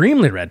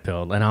extremely red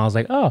pilled. And I was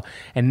like, oh.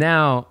 And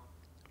now,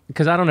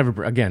 because I don't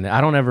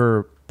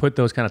ever put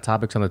those kind of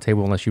topics on the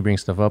table unless you bring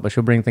stuff up, but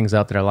she'll bring things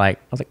up that are like,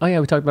 I was like, oh yeah,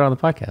 we talked about it on the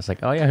podcast. Like,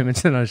 oh yeah, we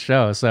mentioned it on the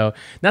show. So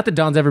not that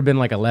Dawn's ever been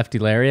like a lefty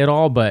Larry at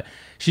all, but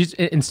she's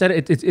instead,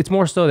 it's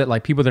more so that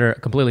like people that are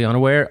completely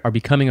unaware are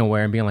becoming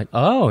aware and being like,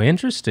 oh,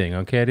 interesting.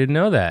 Okay, I didn't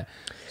know that.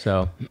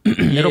 So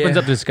it opens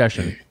up the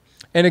discussion.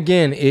 And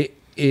again,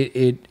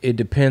 it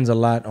depends a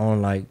lot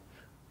on like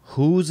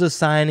who's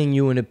assigning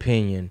you an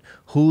opinion,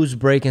 who's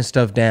breaking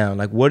stuff down,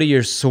 like what are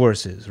your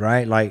sources,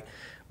 right? Like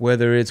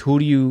whether it's where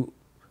do you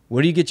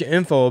get your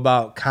info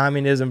about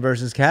communism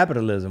versus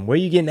capitalism? Where are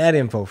you getting that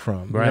info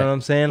from? You know what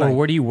I'm saying? Or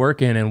where do you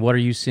work in and what are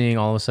you seeing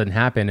all of a sudden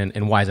happen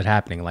and why is it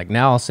happening? Like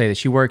now I'll say that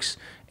she works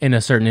in a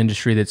certain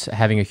industry that's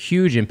having a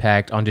huge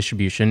impact on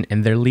distribution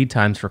and their lead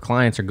times for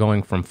clients are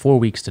going from 4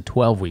 weeks to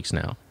 12 weeks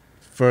now.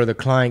 For the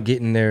client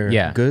getting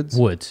their goods?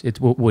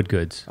 It's wood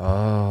goods.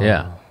 Oh.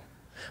 Yeah.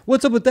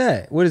 What's up with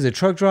that? What is it?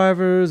 Truck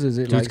drivers? Is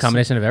it Dude, it's a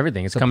combination of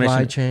everything. It's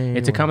supply chain?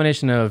 It's a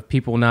combination of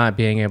people not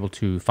being able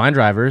to find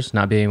drivers,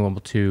 not being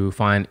able to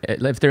find,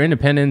 if they're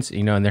independents,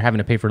 and they're having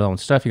to pay for their own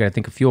stuff, you got to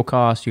think of fuel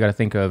costs. You got to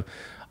think of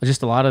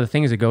just a lot of the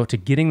things that go to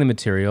getting the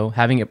material,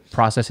 having it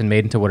processed and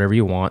made into whatever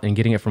you want, and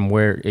getting it from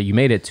where you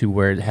made it to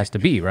where it has to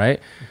be,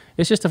 right?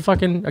 It's just a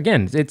fucking,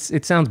 again,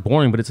 it sounds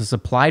boring, but it's a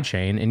supply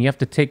chain, and you have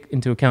to take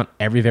into account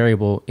every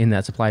variable in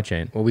that supply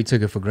chain. Well, we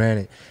took it for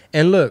granted.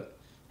 And look,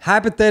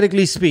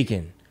 hypothetically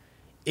speaking,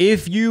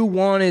 if you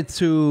wanted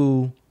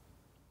to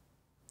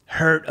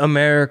hurt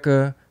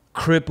America,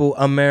 cripple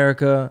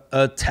America,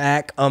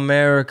 attack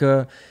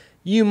America,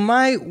 you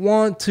might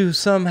want to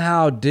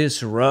somehow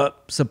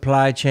disrupt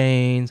supply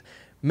chains,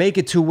 make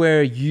it to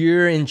where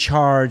you're in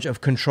charge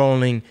of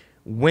controlling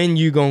when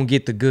you gonna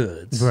get the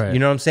goods. Right. You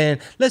know what I'm saying?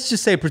 Let's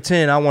just say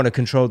pretend I want to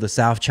control the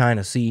South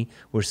China Sea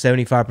where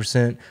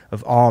 75%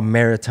 of all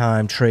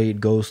maritime trade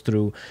goes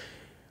through.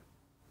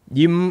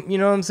 You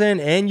know what I'm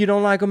saying? And you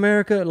don't like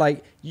America?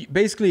 Like,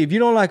 basically, if you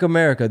don't like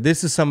America,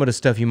 this is some of the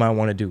stuff you might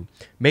want to do.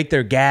 Make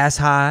their gas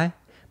high,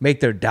 make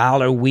their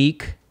dollar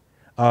weak,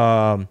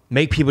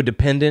 make people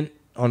dependent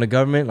on the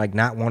government, like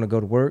not want to go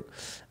to work.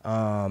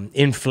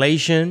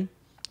 Inflation.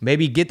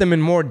 Maybe get them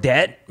in more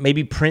debt,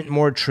 maybe print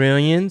more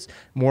trillions,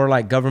 more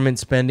like government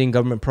spending,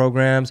 government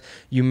programs.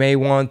 You may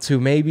want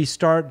to maybe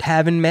start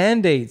having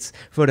mandates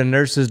for the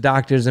nurses,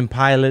 doctors, and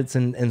pilots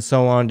and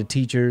so on, to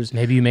teachers.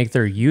 Maybe you make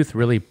their youth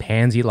really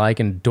pansy-like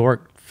and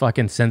dork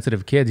fucking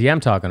sensitive kids. Yeah, I'm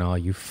talking to all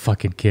you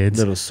fucking kids.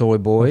 Little soy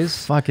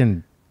boys.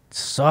 Fucking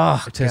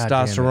suck.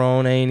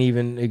 Testosterone ain't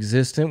even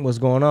existent. What's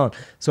going on?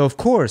 So of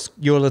course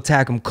you'll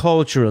attack them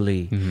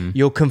culturally.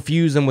 You'll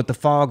confuse them with the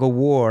fog of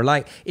war.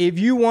 Like if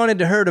you wanted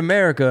to hurt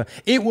America,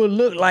 it would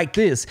look like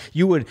this.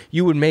 You would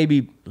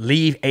maybe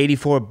leave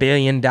 $84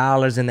 billion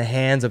in the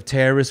hands of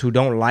terrorists who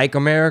don't like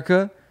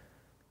America.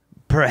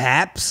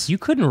 Perhaps. You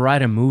couldn't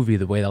write a movie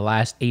the way the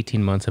last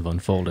 18 months have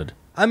unfolded.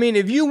 I mean,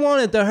 if you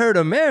wanted to hurt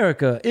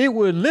America, it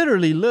would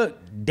literally look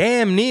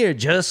damn near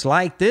just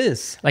like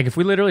this. Like if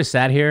we literally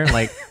sat here,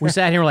 like we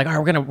sat here, we're like,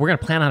 all right, we're gonna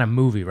plan on a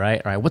movie, right?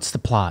 All right, what's the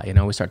plot? You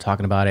know, we start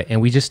talking about it, and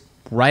we just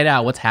write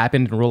out what's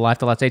happened in real life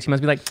the last 18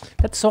 months. Be like,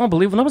 that's so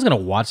unbelievable. No one's gonna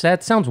watch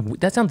that.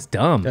 That sounds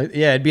dumb.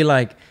 Yeah, it'd be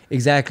like,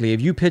 exactly. If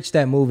you pitched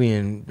that movie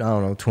in, I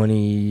don't know,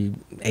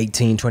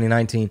 2018,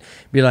 2019,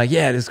 be like,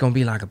 yeah, this is gonna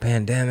be like a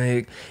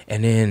pandemic,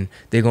 and then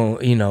they're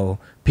gonna, you know,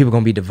 people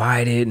gonna be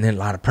divided, and then a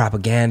lot of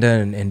propaganda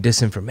and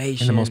disinformation.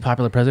 And the most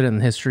popular president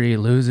in history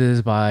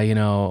loses by, you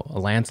know, a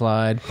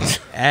landslide.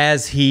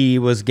 As he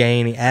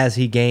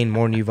gained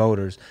more new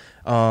voters,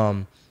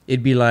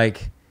 it'd be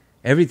like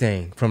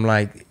everything from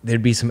like,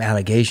 there'd be some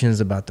allegations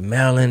about the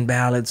mail-in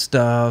ballot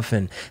stuff,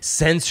 and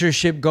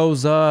censorship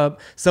goes up,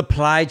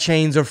 supply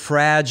chains are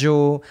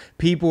fragile,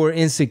 people are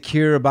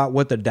insecure about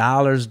what the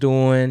dollar's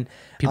doing.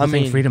 People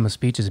think freedom of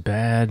speech is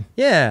bad.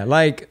 Yeah,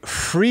 like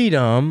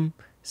freedom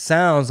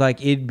sounds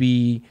like it'd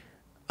be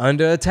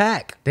under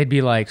attack. They'd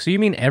be like, so you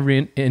mean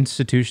every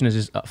institution is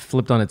just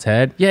flipped on its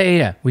head?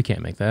 Yeah. We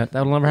can't make that.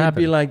 That'll never happen.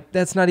 It'd be like,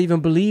 that's not even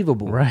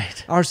believable.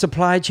 Right. Our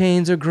supply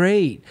chains are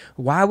great.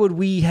 Why would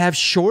we have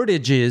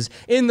shortages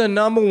in the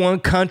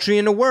 #1 country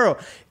in the world?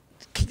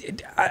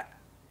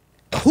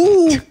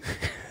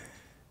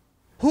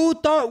 Who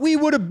thought we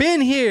would have been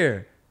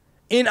here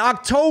in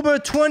October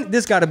 20?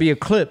 This got to be a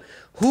clip.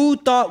 Who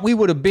thought we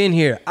would have been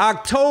here?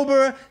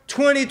 October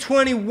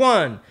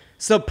 2021.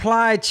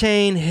 Supply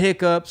chain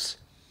hiccups,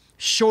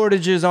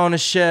 shortages on the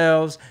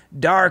shelves,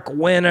 dark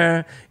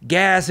winter,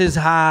 gas is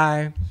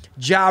high,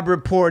 job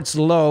reports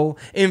low,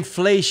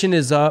 inflation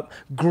is up,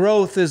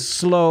 growth is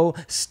slow,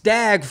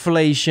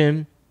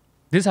 stagflation.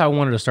 This is how I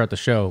wanted to start the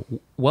show.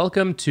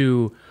 Welcome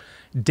to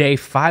day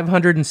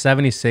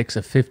 576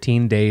 of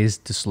 15 days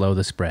to slow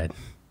the spread.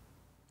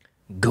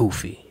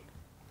 Goofy.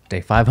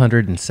 Day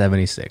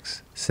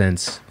 576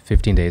 since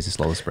 15 days to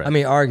slow the spread. I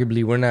mean,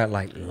 arguably, we're not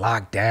like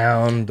locked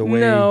down the way.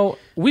 No,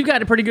 we've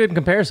got it pretty good in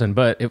comparison,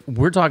 but if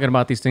we're talking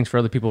about these things for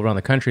other people around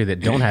the country that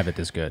don't have it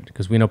this good,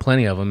 because we know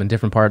plenty of them in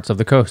different parts of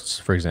the coasts,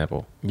 for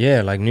example.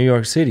 Yeah, like New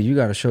York City, you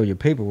got to show your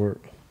paperwork.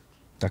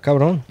 Está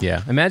cabrón.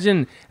 Yeah,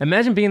 imagine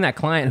being that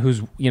client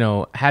who's, you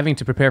know, having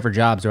to prepare for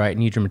jobs, right?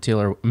 Need your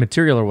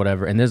material or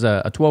whatever, and there's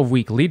a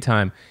 12-week lead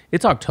time.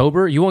 It's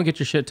October. You won't get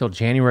your shit till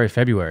January,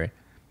 February.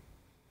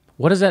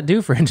 What does that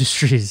do for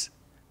industries?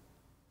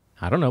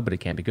 I don't know, but it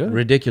can't be good.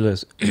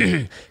 Ridiculous.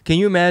 Can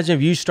you imagine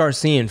if you start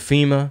seeing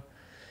FEMA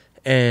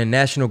and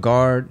National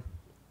Guard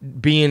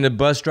being the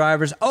bus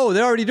drivers? Oh,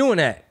 they're already doing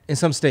that in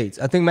some states.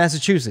 I think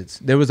Massachusetts,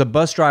 there was a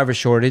bus driver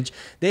shortage.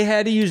 They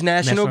had to use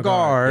National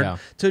Guard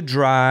to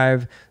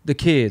drive the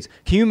kids.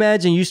 Can you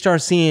imagine you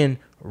start seeing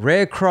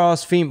Red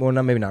Cross, FEMA,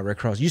 well, maybe not Red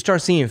Cross. You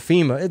start seeing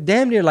FEMA,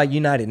 damn near like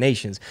United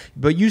Nations,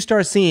 but you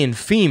start seeing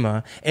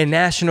FEMA and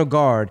National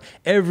Guard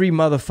every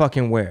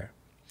motherfucking where.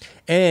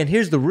 And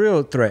here's the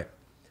real threat.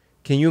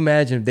 Can you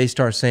imagine if they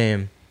start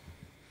saying,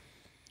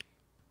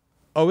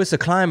 oh, it's a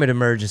climate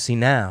emergency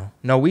now.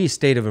 No, we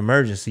state of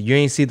emergency. You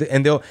ain't see the,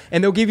 and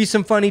they'll give you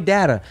some funny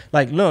data.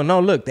 Like,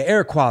 look, the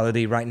air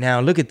quality right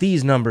now, look at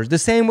these numbers. The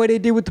same way they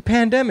did with the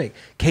pandemic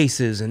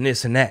cases and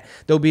this and that.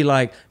 They'll be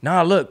like,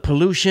 nah, look,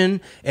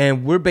 pollution,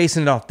 and we're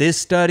basing it off this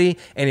study.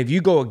 And if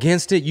you go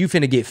against it, you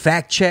finna get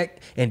fact checked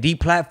and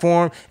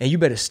deplatformed, and you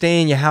better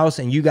stay in your house,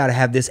 and you gotta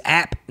have this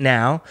app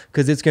now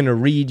because it's gonna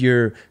read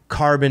your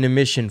carbon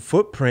emission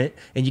footprint,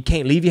 and you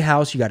can't leave your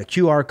house. You got a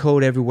QR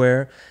code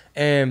everywhere.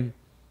 And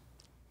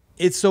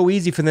it's so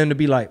easy for them to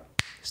be like,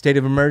 state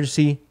of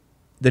emergency,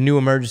 the new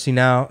emergency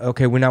now.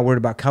 Okay, we're not worried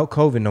about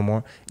COVID no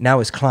more. Now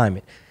it's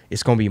climate.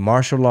 It's going to be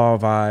martial law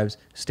vibes.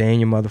 Stay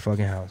in your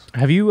motherfucking house.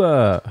 Have you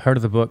heard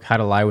of the book, How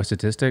to Lie with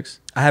Statistics?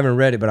 I haven't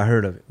read it, but I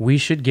heard of it. We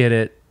should get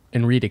it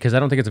and read it because I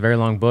don't think it's a very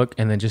long book,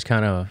 and then just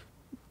kind of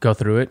go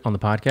through it on the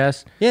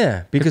podcast.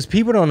 Yeah, because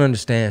people don't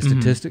understand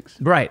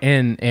statistics. Right,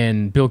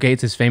 and Bill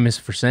Gates is famous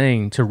for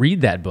saying to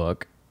read that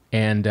book.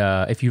 And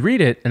if you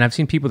read it, and I've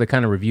seen people that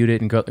kind of reviewed it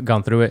and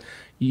gone through it,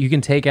 you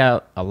can take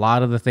out a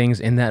lot of the things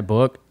in that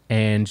book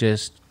and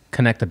just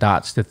connect the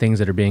dots to things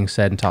that are being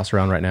said and tossed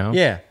around right now.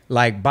 Yeah,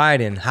 like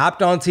Biden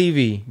hopped on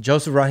TV,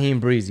 Joseph Rahim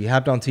Breezy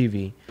hopped on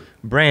TV,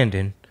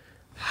 Brandon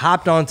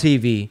hopped on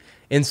TV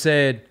and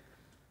said,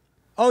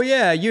 Oh,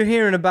 yeah, you're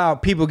hearing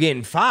about people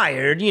getting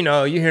fired. You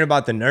know, you're hearing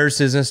about the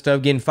nurses and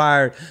stuff getting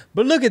fired.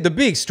 But look at the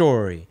big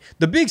story.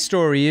 The big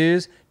story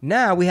is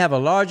now we have a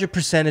larger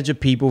percentage of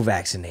people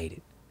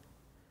vaccinated.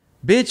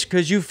 Bitch,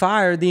 because you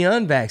fired the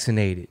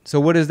unvaccinated. So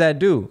what does that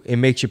do? It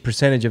makes your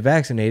percentage of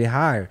vaccinated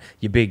higher,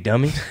 you big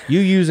dummy. You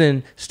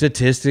using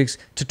statistics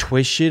to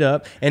twist shit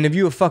up. And if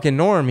you a fucking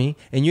normie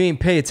and you ain't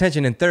pay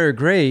attention in 3rd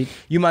grade,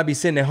 you might be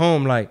sitting at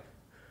home like,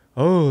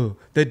 oh,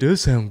 that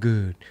does sound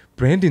good.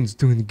 Brandon's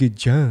doing a good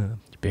job.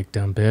 You big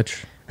dumb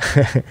bitch.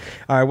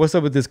 All right, what's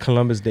up with this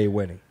Columbus Day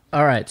wedding?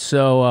 All right,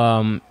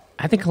 so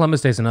I think Columbus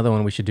Day is another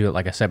one we should do it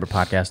like a separate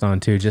podcast on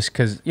too, just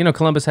because, you know,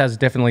 Columbus has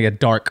definitely a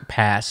dark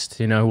past.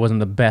 You know, he wasn't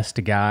the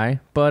best guy,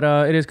 but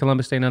it is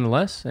Columbus Day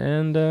nonetheless,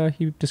 and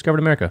he discovered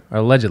America,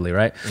 allegedly,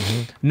 right?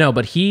 Mm-hmm. No,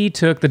 but he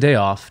took the day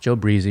off. Joe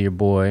Breezy, your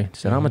boy,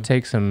 said, I'm going to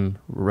take some,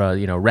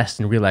 rest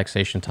and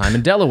relaxation time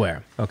in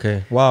Delaware.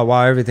 Okay. Wow,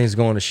 everything's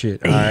going to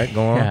shit. All right,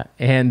 go on. Yeah,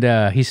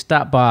 and he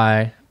stopped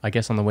by, I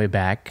guess on the way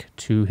back,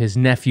 to his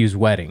nephew's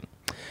wedding.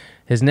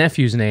 His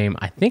nephew's name,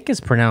 I think,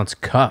 is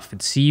pronounced Cuff.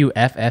 It's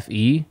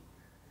Cuffe.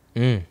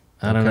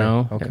 I don't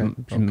know.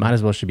 Okay. Might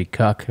as well should be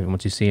Cuck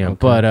once you see him. Okay.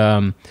 But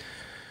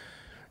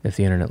if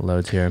the internet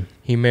loads here.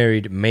 He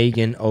married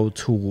Megan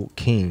O'Toole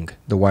King,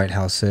 the White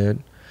House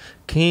said.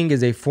 King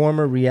is a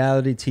former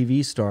reality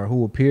TV star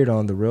who appeared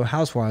on The Real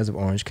Housewives of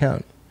Orange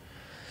County.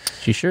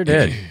 She sure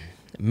did.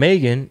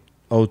 Megan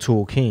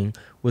O'Toole King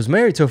was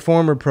married to a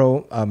former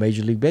pro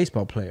Major League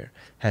Baseball player,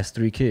 has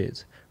 3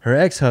 kids. Her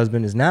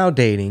ex-husband is now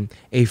dating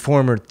a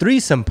former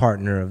threesome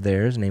partner of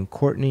theirs named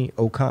Courtney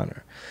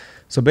O'Connor.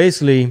 So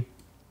basically,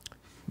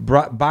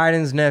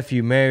 Biden's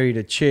nephew married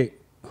a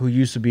chick who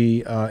used to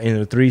be in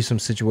a threesome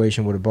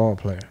situation with a ball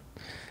player.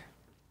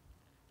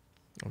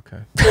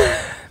 Okay.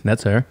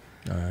 That's her.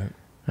 All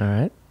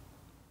right.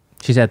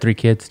 She's had 3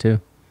 kids, too.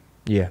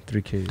 Yeah,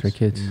 3 kids. 3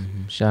 kids.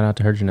 Mm-hmm. Shout out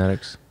to her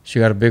genetics. She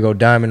got a big old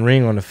diamond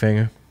ring on the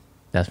finger.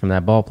 That's from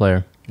that ball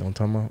player. Know what I'm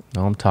talking about?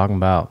 No, I'm talking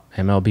about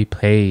MLB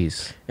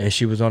plays. And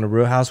she was on The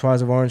Real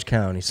Housewives of Orange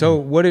County. So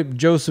what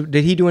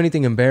did he do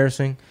anything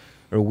embarrassing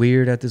or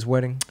weird at this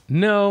wedding?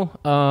 No,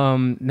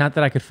 not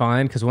that I could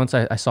find, because once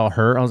I saw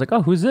her, I was like,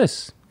 oh, who's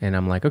this? And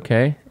I'm like,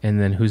 okay.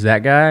 And then who's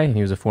that guy? And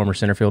he was a former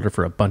center fielder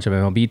for a bunch of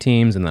MLB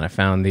teams. And then I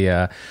found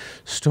the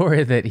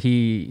story that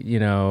he,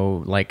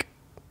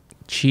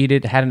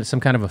 cheated, had some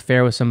kind of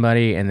affair with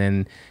somebody, and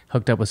then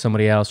hooked up with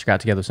somebody else,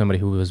 got together with somebody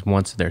who was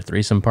once their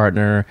threesome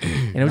partner.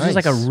 And it was just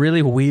like a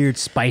really weird,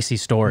 spicy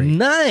story.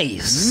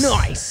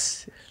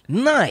 Nice.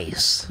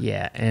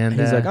 Yeah, and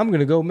he's like, I'm going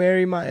to go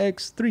marry my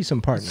ex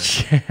threesome partner.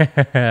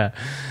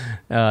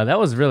 That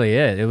was really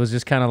it. It was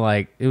just kind of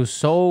like, it was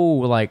so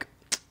like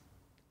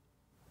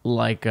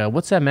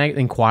what's that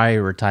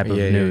Inquirer type of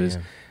news.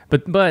 Yeah.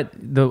 But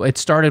it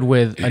started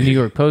with a New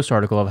York Post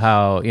article of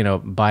how,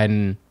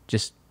 Biden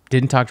just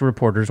didn't talk to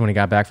reporters when he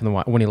got back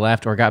when he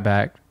left or got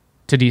back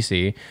to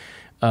DC.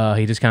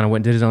 He just kind of went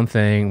and did his own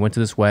thing, went to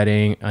this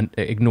wedding,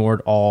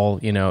 ignored all,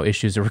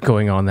 issues that were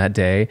going on that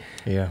day.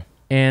 Yeah.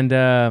 And,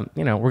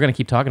 we're going to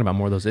keep talking about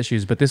more of those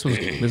issues, but this was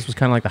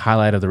kind of like the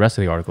highlight of the rest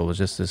of the article, was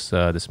just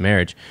this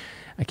marriage.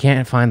 I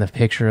can't find the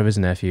picture of his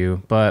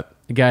nephew, but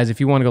guys, if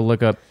you want to go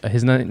look up,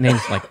 his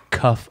name's like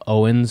Cuff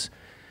Owens.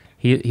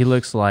 He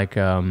looks like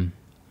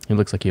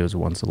he was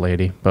once a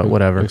lady, but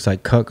whatever. Looks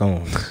like Cuck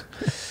Owens.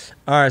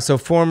 All right, so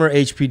former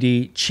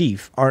HPD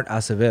chief Art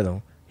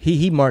Acevedo,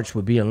 he marched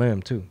with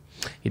BLM too.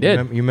 He did.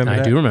 You remember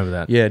that? I do remember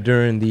that. Yeah,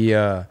 during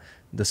the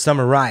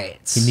summer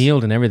riots. He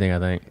kneeled and everything, I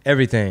think.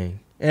 Everything.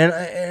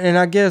 And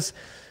I guess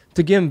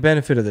to give him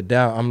benefit of the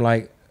doubt, I'm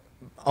like,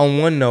 on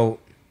one note,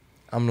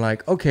 I'm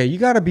like, okay, you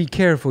got to be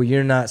careful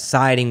you're not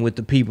siding with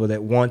the people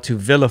that want to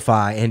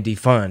vilify and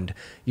defund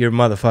your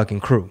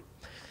motherfucking crew.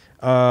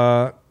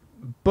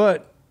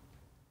 But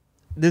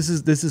this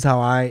is how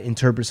I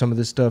interpret some of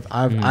this stuff.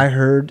 I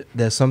heard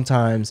that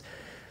sometimes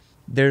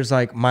there's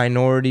like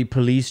minority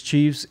police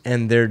chiefs,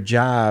 and their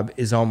job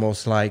is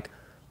almost like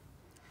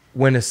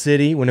when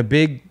a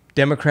big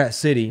Democrat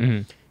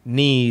city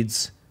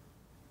needs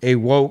a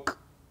woke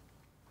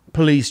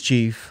police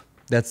chief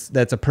that's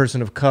a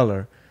person of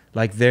color,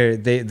 like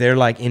they're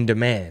like in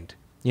demand.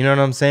 You know what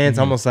I'm saying? It's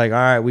almost like, all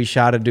right, we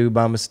shot a dude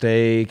by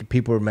mistake.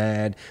 People are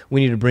mad.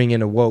 We need to bring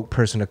in a woke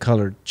person of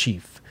color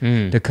chief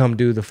to come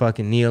do the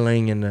fucking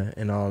kneeling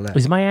and all that.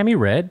 Is Miami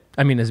red?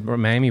 I mean, is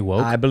Miami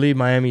woke? I believe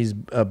Miami's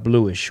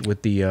bluish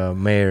with the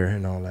mayor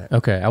and all that.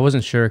 Okay, I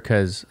wasn't sure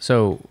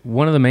so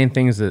one of the main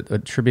things that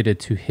attributed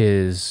to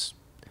his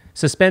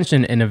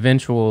suspension and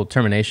eventual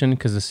termination,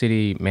 because the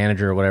city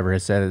manager or whatever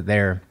has said that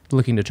they're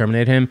looking to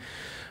terminate him,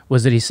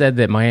 was that he said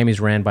that Miami's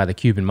ran by the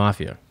Cuban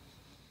mafia.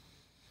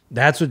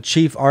 That's what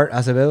Chief Art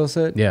Acevedo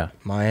said? Yeah.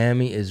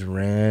 Miami is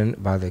ran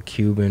by the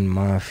Cuban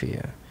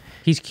mafia.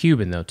 He's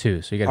Cuban, though,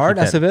 too. So you got Art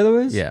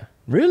Acevedo is? Yeah.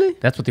 Really?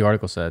 That's what the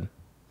article said.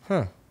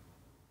 Huh.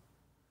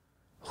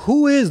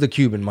 Who is the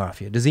Cuban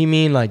mafia? Does he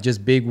mean like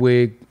just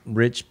bigwig,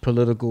 rich,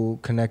 political,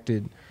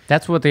 connected?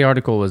 That's what the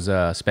article was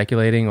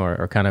speculating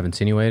or kind of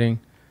insinuating.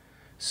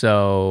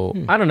 So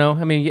I don't know.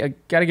 I mean, you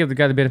gotta give the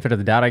guy the benefit of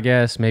the doubt, I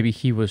guess. Maybe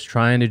he was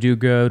trying to do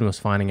good and was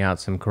finding out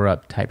some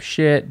corrupt type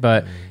shit.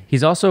 But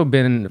he's also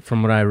been,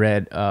 from what I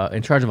read,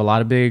 in charge of a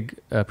lot of big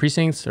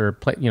precincts or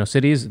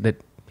cities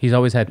that he's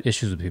always had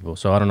issues with people.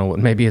 So I don't know.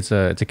 Maybe it's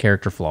a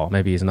character flaw.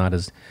 Maybe he's not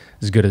as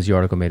good as the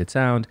article made it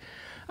sound.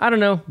 I don't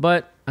know.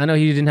 But I know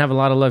he didn't have a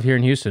lot of love here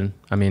in Houston.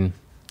 I mean,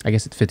 I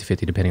guess it's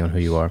 50-50 depending on who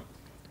you are.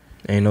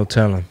 Ain't no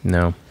telling.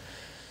 No.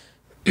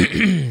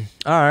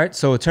 All right,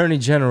 so Attorney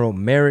General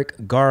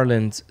Merrick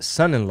Garland's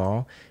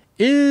son-in-law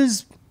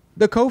is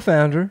the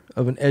co-founder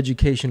of an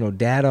educational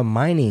data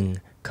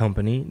mining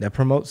company that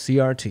promotes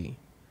CRT.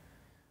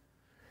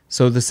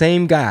 So the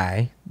same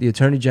guy, the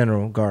Attorney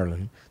General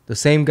Garland, the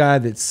same guy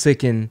that's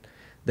sicking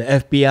the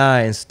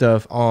FBI and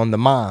stuff on the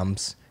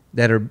moms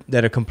that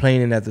are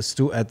complaining at the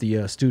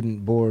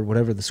student board,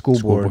 whatever, the school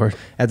board,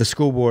 at the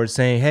school board,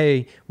 saying,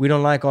 hey, we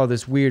don't like all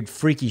this weird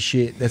freaky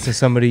shit that's in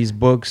some of these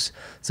books,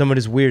 some of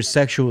this weird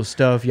sexual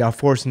stuff, y'all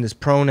forcing this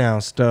pronoun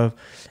stuff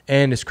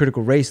and this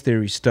critical race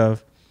theory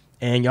stuff,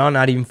 and y'all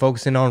not even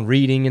focusing on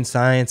reading and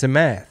science and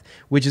math,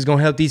 which is going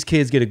to help these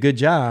kids get a good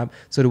job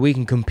so that we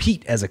can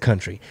compete as a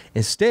country.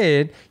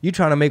 Instead, you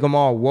trying to make them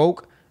all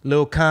woke,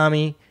 little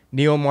commie,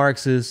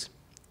 neo-Marxist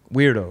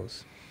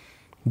weirdos.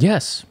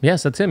 Yes,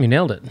 that's him. You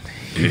nailed it.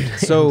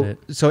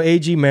 So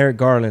AG Merrick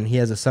Garland, he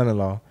has a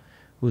son-in-law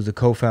who's the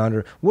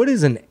co-founder. What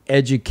is an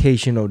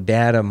educational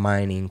data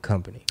mining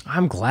company?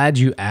 I'm glad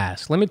you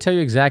asked. Let me tell you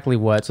exactly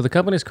what. So the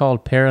company is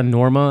called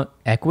Paranorma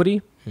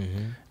Equity.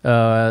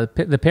 The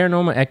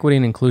Paranorma Equity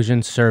and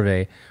Inclusion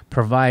Survey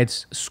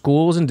provides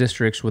schools and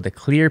districts with a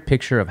clear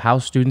picture of how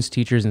students,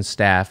 teachers, and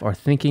staff are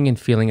thinking and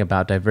feeling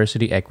about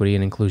diversity, equity,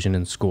 and inclusion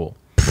in school.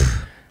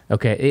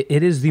 Okay,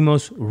 it is the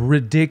most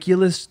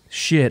ridiculous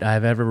shit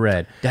I've ever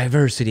read.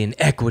 Diversity and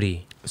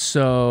equity.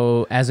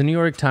 So, as the New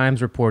York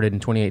Times reported in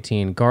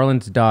 2018,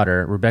 Garland's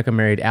daughter, Rebecca,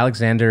 married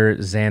Alexander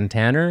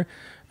Zantaner,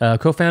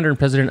 co-founder and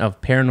president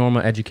of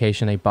Paranorma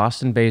Education, a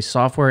Boston-based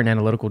software and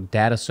analytical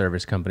data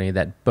service company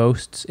that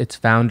boasts its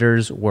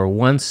founders were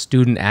once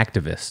student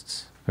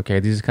activists.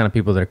 Okay, these are the kind of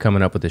people that are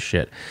coming up with this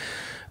shit.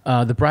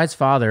 The bride's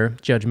father,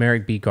 Judge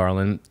Merrick B.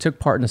 Garland, took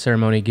part in the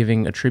ceremony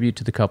giving a tribute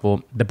to the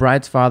couple. The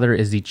bride's father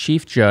is the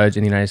chief judge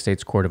in the United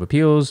States Court of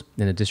Appeals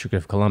in the District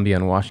of Columbia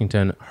in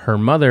Washington. Her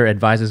mother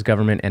advises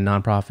government and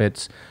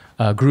nonprofits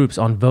groups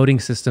on voting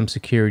system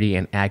security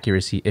and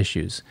accuracy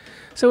issues.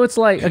 So it's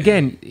like,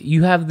 again,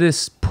 you have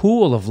this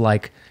pool of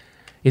like,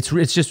 it's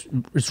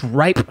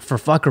ripe for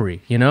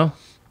fuckery, you know?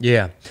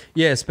 Yeah,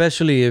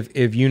 especially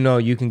if you know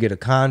you can get a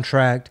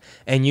contract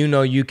and you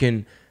know you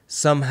can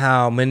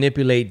somehow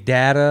manipulate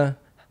data.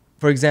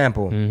 For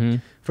example,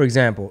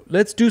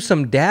 let's do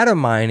some data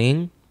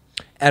mining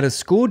at a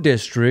school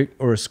district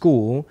or a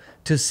school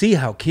to see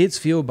how kids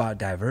feel about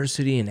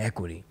diversity and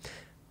equity.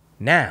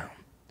 Now,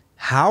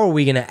 how are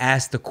we going to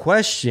ask the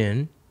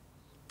question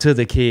to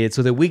the kids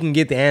so that we can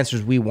get the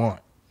answers we want?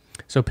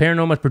 So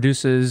Paranorma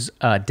produces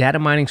data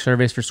mining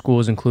surveys for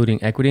schools, including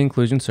equity and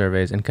inclusion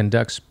surveys, and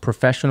conducts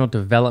professional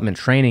development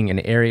training in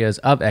areas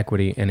of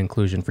equity and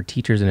inclusion for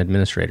teachers and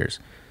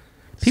administrators.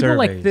 People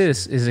like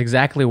this is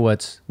exactly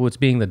what's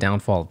being the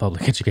downfall of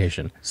public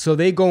education. So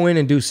they go in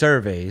and do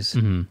surveys.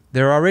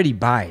 They're already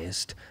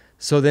biased.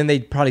 So then they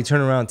probably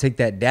turn around and take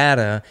that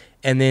data,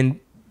 and then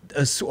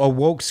a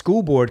woke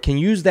school board can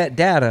use that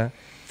data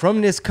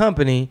from this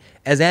company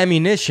as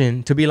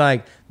ammunition to be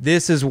like,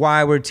 this is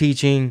why we're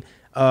teaching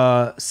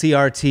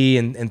CRT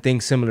and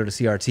things similar to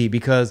CRT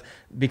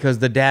because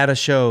the data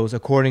shows,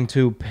 according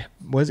to,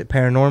 what is it,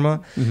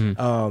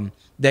 Paranorma,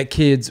 that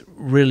kids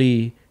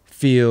really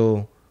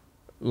feel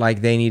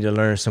like they need to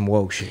learn some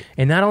woke shit.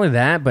 And not only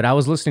that, but I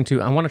was listening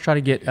to, I want to try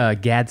to get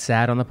Gad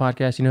Sad on the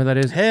podcast. You know who that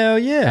is? Hell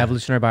yeah.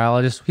 Evolutionary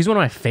biologist. He's one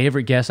of my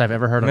favorite guests I've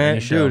ever heard on any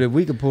show. Dude, if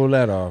we could pull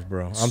that off,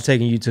 bro. I'm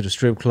taking you to the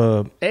strip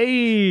club.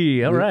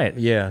 Hey, all right.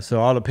 Yeah,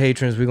 so all the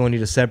patrons, we're going to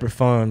need a separate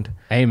fund.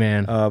 Hey,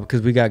 man.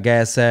 Because we got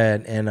Gad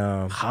Sad and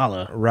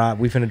Holla. Rob.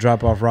 We finna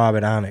drop off Rob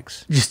at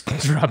Onyx. Just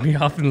drop me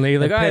off and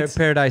leave. Like,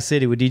 Paradise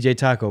City with DJ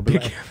Taco.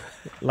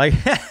 Like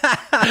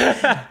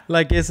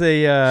it's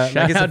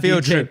a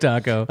field trip.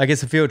 Taco. Like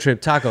it's a field trip.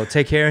 Taco,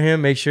 take care of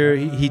him. Make sure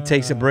he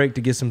takes a break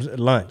to get some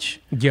lunch.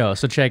 Yo,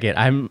 so check it.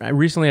 I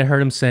recently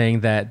heard him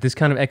saying that this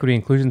kind of equity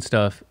inclusion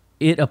stuff,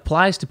 it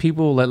applies to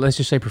people, let's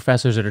just say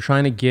professors that are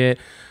trying to get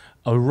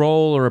a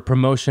role or a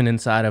promotion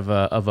inside of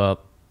a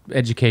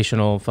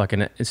educational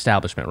fucking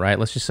establishment, right?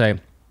 Let's just say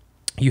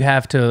you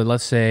have to,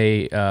 let's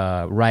say,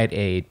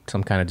 write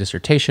some kind of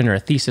dissertation or a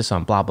thesis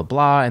on blah, blah,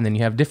 blah, and then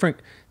you have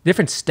different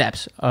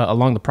steps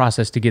along the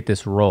process to get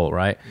this role,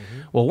 right?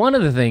 Well, one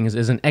of the things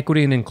is an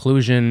equity and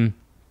inclusion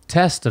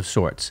test of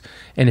sorts.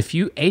 And if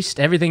you aced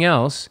everything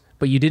else,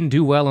 but you didn't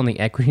do well on the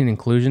equity and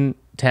inclusion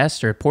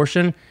test or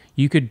portion,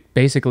 you could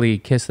basically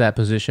kiss that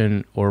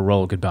position or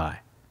role goodbye.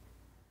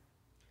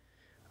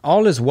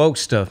 All this woke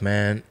stuff,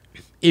 man,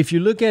 if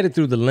you look at it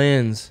through the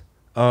lens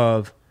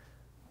of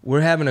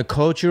we're having a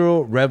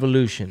cultural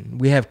revolution.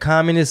 We have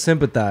communist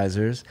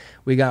sympathizers.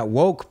 We got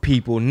woke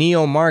people,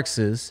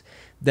 neo-Marxists,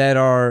 that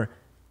are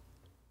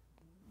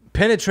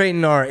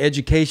penetrating our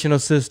educational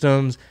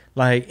systems,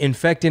 like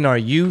infecting our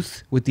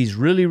youth with these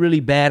really, really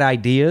bad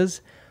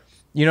ideas.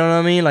 You know what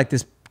I mean? Like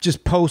this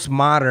just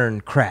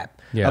postmodern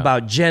crap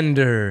about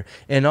gender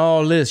and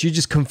all this. You're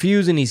just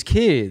confusing these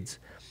kids.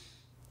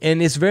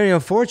 And it's very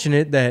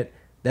unfortunate that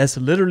that's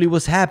literally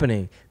what's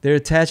happening. They're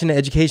attaching the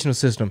educational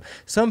system.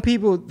 Some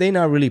people, they're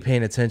not really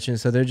paying attention.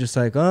 So they're just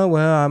like, oh,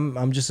 well,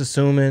 I'm just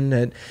assuming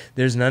that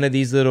there's none of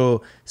these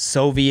little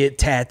Soviet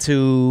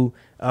tattoo.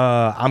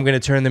 I'm going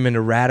to turn them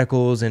into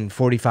radicals in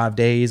 45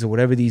 days or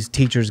whatever these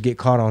teachers get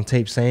caught on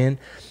tape saying.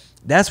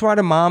 That's why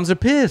the moms are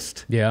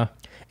pissed. Yeah.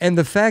 And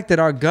the fact that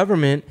our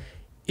government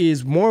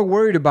is more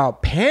worried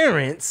about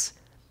parents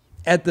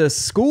at the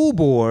school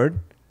board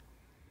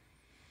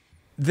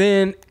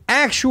than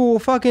actual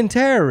fucking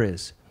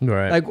terrorists.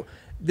 Right. Like,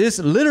 this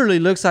literally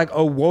looks like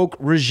a woke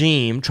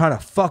regime trying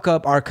to fuck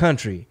up our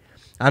country.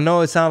 I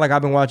know it sounds like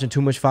I've been watching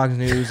too much Fox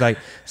News. Like,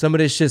 some of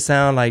this shit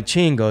sound like,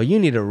 Chingo, you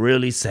need to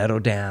really settle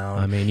down.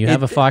 I mean, you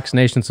have a Fox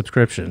Nation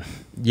subscription.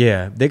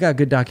 Yeah, they got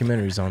good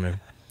documentaries on there.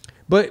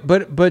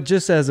 But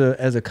just as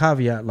a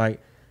caveat,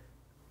 like,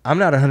 I'm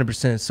not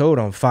 100% sold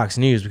on Fox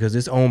News because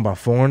it's owned by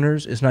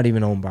foreigners. It's not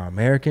even owned by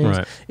Americans.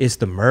 Right. It's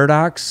the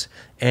Murdochs,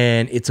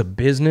 and it's a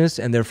business,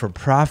 and they're for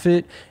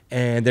profit,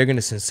 and they're going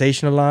to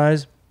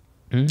sensationalize.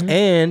 Mm-hmm.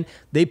 And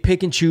they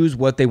pick and choose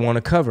what they want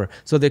to cover.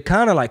 So they're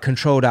kind of like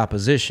controlled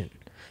opposition,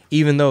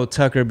 even though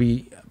Tucker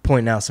be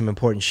pointing out some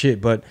important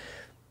shit. But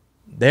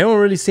they don't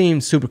really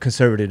seem super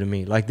conservative to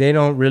me. Like, they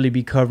don't really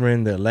be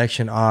covering the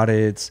election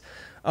audits,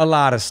 a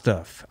lot of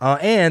stuff.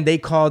 And they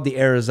called the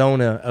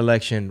Arizona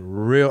election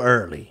real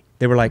early.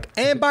 They were like,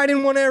 and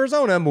Biden won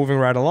Arizona, moving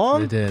right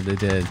along. They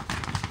did.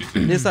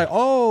 It's like,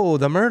 oh,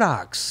 the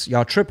Murdochs,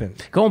 y'all tripping.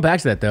 Going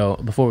back to that, though,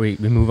 before we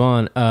move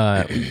on,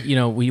 you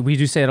know, we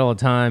do say it all the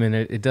time, and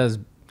it does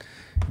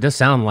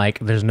sound like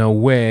there's no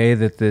way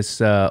that this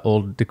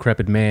old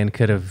decrepit man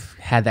could have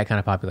had that kind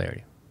of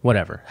popularity.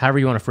 Whatever, however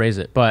you want to phrase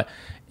it. But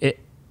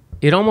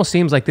it almost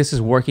seems like this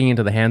is working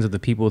into the hands of the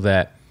people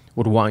that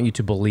would want you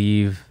to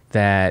believe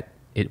that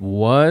it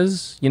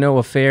was, you know,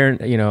 a fair,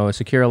 you know, a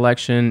secure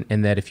election,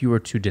 and that if you were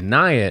to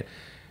deny it,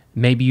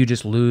 maybe you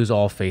just lose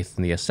all faith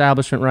in the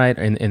establishment, right?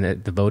 In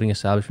the voting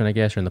establishment, I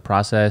guess, or in the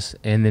process.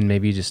 And then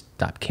maybe you just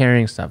stop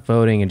caring, stop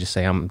voting, and just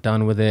say, I'm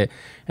done with it.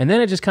 And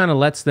then it just kind of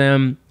lets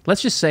them,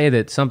 let's just say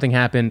that something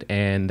happened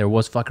and there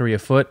was fuckery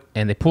afoot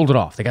and they pulled it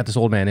off. They got this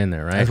old man in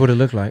there, right? That's what it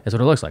looked like. That's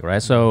what it looks like,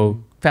 right?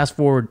 So fast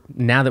forward,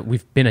 now that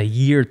we've been a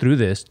year through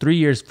this, 3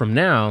 years from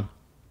now,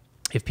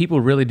 if people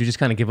really do just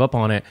kind of give up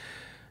on it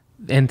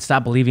and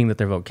stop believing that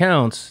their vote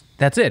counts,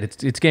 that's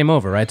it. It's game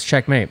over, right? It's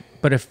checkmate.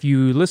 But if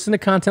you listen to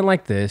content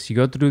like this, you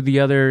go through the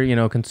other, you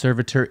know,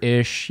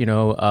 conservator-ish, you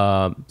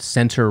know,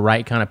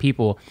 center-right kind of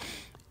people,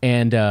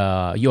 and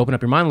you open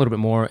up your mind a little bit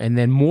more, and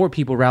then more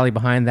people rally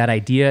behind that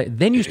idea,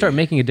 then you start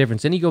making a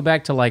difference. Then you go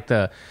back to like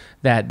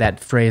that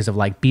phrase of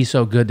like, be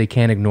so good they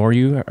can't ignore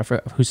you.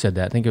 Who said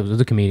that? I think it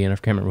was a comedian. I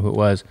can't remember who it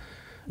was.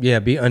 Yeah,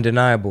 be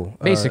undeniable.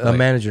 Basically. A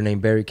manager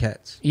named Barry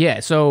Katz.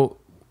 Yeah, so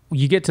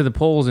you get to the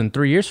polls in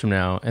 3 years from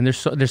now, and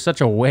there's such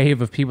a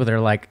wave of people that are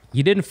like,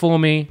 you didn't fool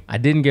me, I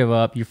didn't give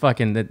up, you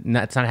fucking,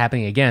 that's not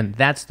happening again.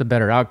 That's the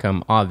better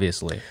outcome,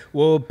 obviously.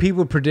 Well,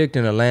 people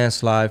predicting a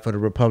landslide for the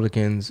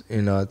Republicans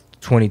in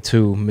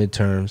 22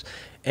 midterms,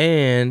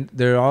 and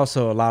there are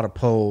also a lot of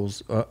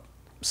polls,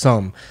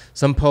 some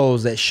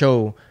polls that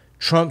show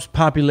Trump's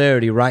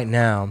popularity right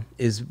now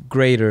is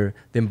greater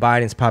than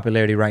Biden's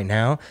popularity right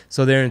now.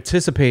 So they're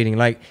anticipating,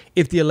 like,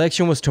 if the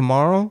election was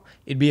tomorrow,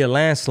 it'd be a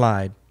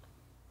landslide.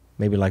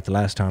 Maybe like the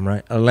last time,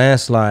 right? A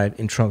landslide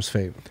in Trump's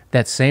favor.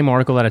 That same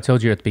article that I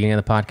told you at the beginning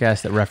of the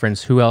podcast that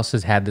referenced who else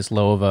has had this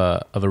low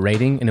of a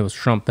rating, and it was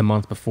Trump the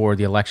month before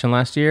the election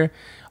last year,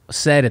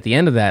 said at the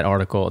end of that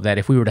article that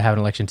if we were to have an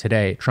election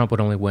today, Trump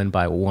would only win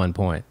by 1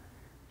 point.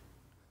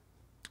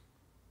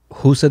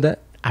 Who said that?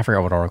 I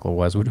forgot what article it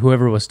was.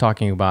 Whoever was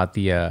talking about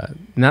the,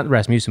 not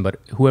Rasmussen, but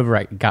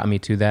whoever got me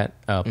to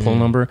that poll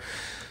number.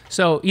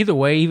 So either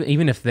way,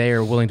 even if they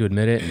are willing to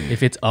admit it,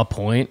 if it's a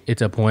point,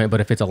 it's a point. But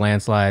if it's a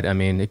landslide, I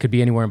mean, it could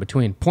be anywhere in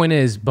between. Point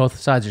is, both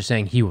sides are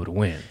saying he would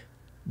win.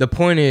 The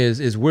point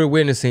is we're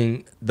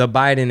witnessing the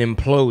Biden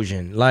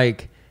implosion.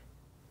 Like,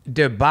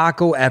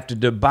 debacle after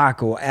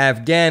debacle.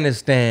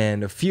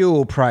 Afghanistan, the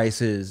fuel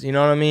prices, you know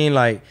what I mean?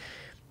 Like,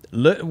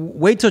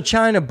 wait till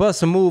China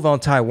busts a move on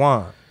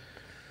Taiwan.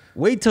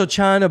 Wait till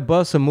China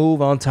busts a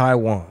move on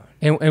Taiwan.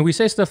 And we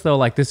say stuff, though,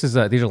 like these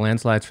are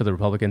landslides for the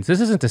Republicans. This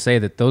isn't to say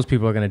that those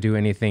people are going to do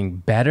anything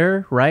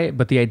better, right?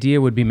 But the idea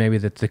would be maybe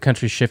that the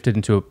country shifted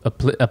into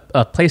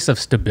a place of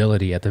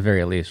stability at the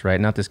very least, right?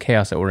 Not this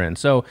chaos that we're in.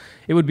 So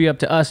it would be up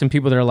to us and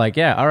people that are like,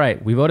 yeah, all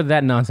right, we voted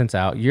that nonsense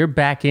out. You're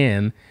back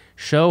in.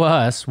 Show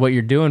us what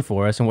you're doing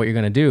for us and what you're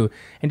going to do,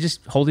 and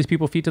just hold these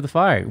people feet to the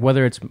fire.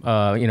 Whether it's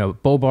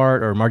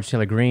Bobart or Marjorie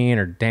Taylor Greene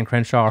or Dan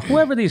Crenshaw or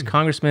whoever these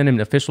congressmen and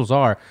officials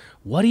are,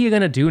 what are you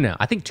going to do now?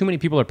 I think too many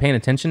people are paying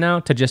attention now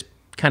to just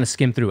kind of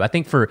skim through. I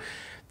think for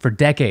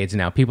decades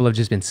now, people have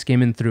just been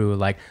skimming through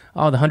like,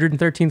 oh, the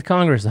 113th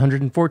Congress, the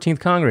 114th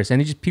Congress,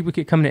 and people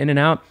keep coming in and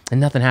out,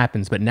 and nothing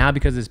happens. But now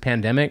because of this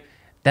pandemic,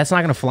 That's not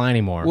going to fly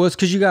anymore. Well, it's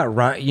because you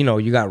got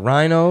you got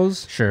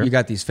rhinos. Sure. You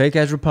got these fake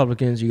ass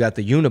Republicans. You got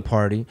the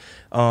Uniparty.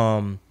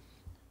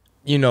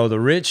 The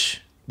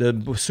rich,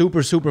 the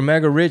super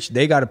mega rich,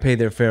 they got to pay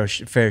their fair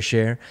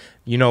share.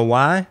 You know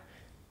why?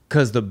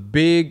 Because the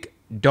big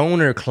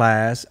donor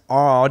class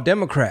are all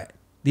Democrat.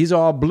 These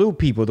are all blue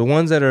people, the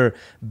ones that are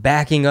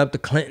backing up the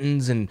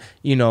Clintons and,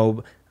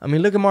 I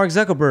mean, look at Mark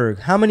Zuckerberg.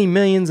 How many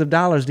millions of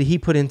dollars did he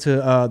put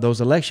into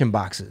those election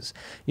boxes?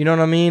 You know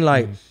what I mean?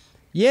 Like,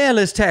 yeah,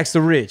 let's tax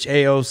the rich,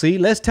 AOC.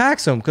 Let's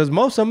tax them because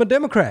most of them are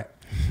Democrat.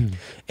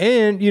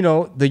 And,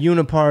 the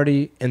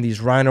Uniparty and these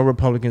rhino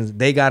Republicans,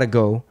 they got to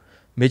go.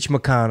 Mitch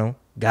McConnell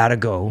got to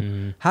go.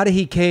 How did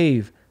he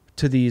cave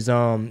to these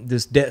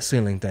this debt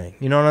ceiling thing?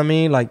 You know what I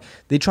mean? Like,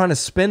 they trying to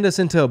spend us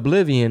into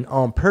oblivion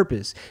on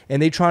purpose,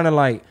 and they trying to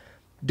like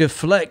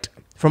deflect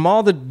from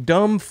all the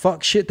dumb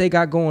fuck shit they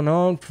got going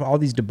on, for all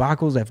these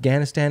debacles,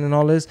 Afghanistan and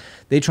all this.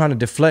 They trying to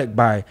deflect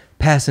by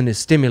passing this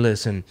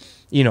stimulus and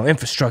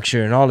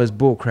infrastructure and all this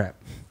bull crap.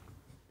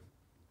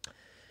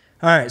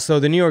 All right, so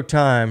the New York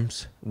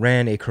Times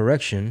ran a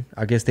correction.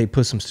 I guess they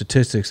put some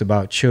statistics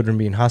about children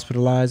being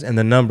hospitalized, and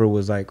the number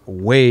was like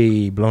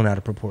way blown out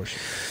of proportion.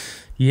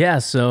 Yeah,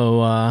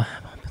 so I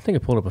think I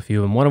pulled up a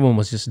few, and one of them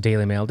was just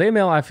Daily Mail. Daily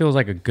Mail, I feel, is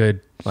like a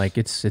good, like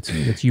it's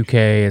UK.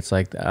 It's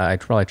like I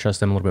probably trust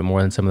them a little bit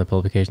more than some of the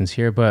publications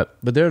here, but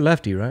they're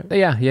lefty, right?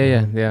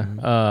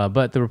 Yeah.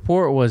 But the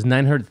report was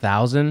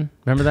 900,000.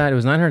 Remember that? It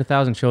was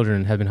 900,000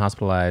 children have been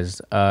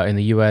hospitalized in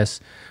the U.S.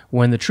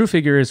 when the true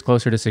figure is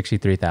closer to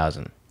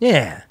 63,000.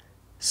 Yeah,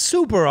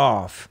 super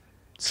off.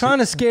 Trying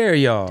to scare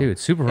y'all, dude.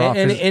 Super off,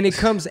 and it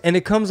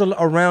comes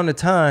around the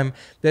time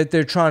that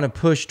they're trying to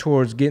push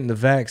towards getting the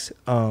vax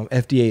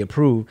FDA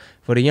approved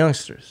for the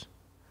youngsters,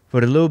 for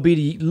the little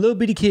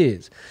bitty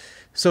kids.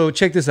 So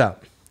check this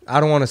out. I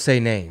don't want to say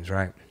names,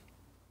 right?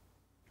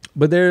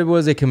 But there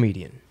was a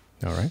comedian.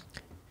 All right.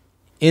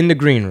 In the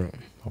green room.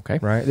 Okay.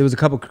 Right. There was a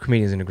couple of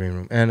comedians in the green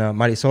room, and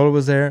Mighty Solar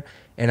was there,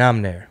 and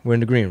I'm there. We're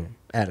in the green room,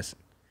 Addison,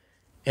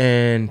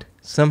 and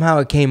somehow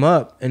it came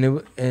up,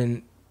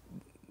 and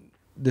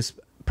this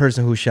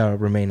person who shall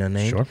remain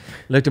unnamed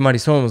looked at Mighty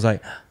Soul and was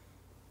like,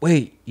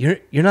 wait, you're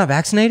not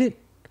vaccinated?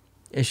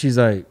 And she's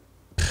like,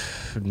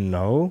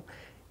 no.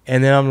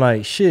 And then I'm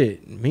like,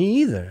 shit,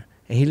 me either.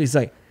 And he's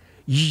like,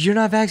 you're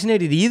not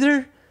vaccinated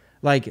either?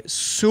 Like,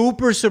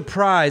 super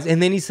surprised.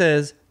 And then he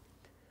says,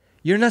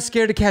 you're not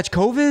scared to catch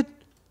COVID?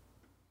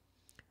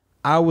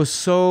 I was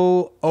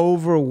so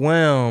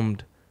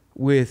overwhelmed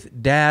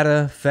with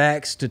data,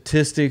 facts,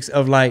 statistics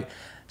of like,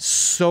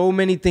 so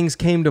many things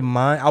came to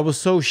mind. I was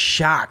so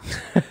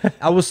shocked.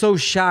 I was so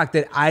shocked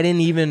that I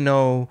didn't even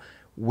know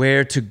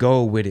where to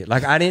go with it.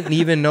 Like, I didn't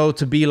even know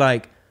to be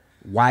like,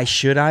 why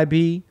should I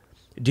be?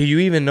 Do you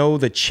even know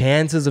the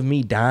chances of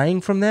me dying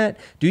from that?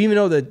 Do you even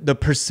know the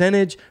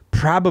percentage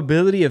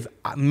probability of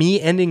me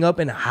ending up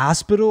in a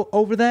hospital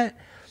over that?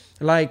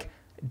 Like,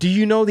 do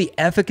you know the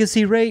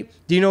efficacy rate?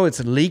 Do you know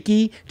it's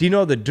leaky? Do you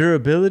know the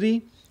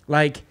durability?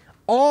 Like,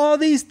 all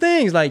these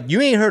things. Like,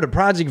 you ain't heard of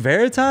Project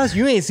Veritas?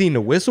 You ain't seen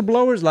the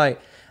whistleblowers?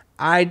 Like,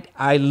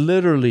 I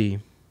literally,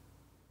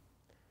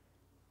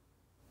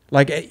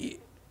 like,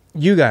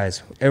 you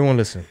guys, everyone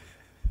listen.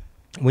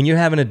 When you're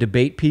having a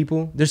debate,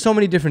 people, there's so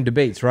many different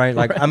debates, right?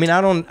 Like, right. I mean, I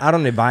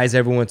don't advise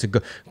everyone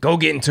to go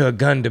get into a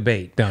gun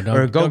debate,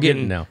 or go get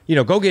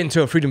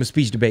into a freedom of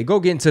speech debate, go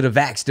get into the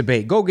vax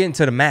debate, go get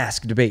into the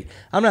mask debate.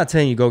 I'm not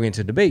telling you go get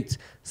into debates.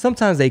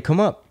 Sometimes they come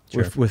up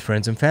with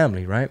friends and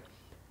family, right?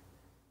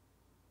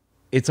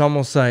 It's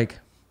almost like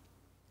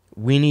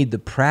we need the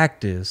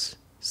practice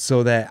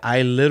so that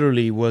I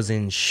literally was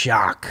in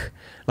shock.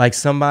 Like,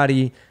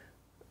 somebody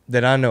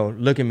that I know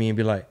look at me and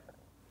be like,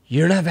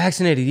 you're not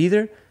vaccinated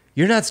either?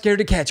 You're not scared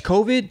to catch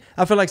COVID?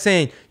 I feel like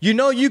saying,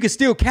 you can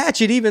still catch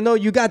it even though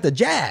you got the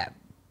jab.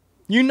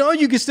 You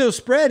can still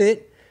spread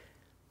it.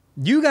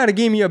 You got to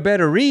give me a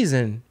better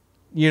reason.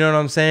 You know what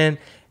I'm saying?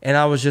 And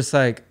I was just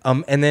like,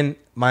 and then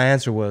my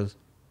answer was,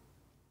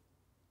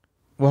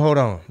 well, hold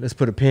on. Let's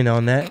put a pin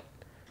on that.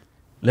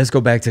 Let's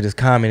go back to this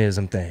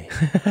communism thing.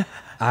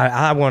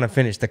 I want to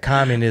finish the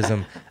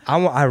communism.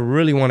 I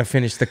really want to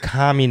finish the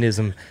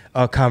communism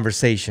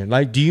conversation.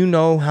 Like, do you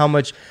know how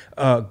much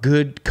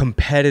good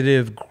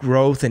competitive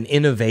growth and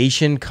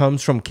innovation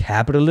comes from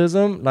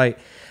capitalism? Like,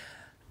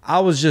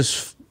 I was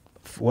just,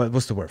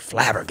 what's the word?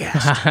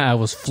 Flabbergasted. I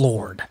was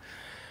floored.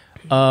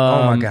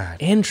 Oh my God.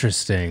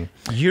 Interesting.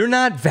 You're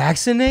not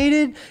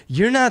vaccinated?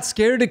 You're not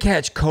scared to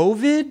catch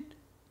COVID?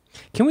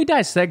 Can we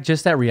dissect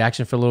just that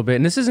reaction for a little bit?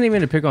 And this isn't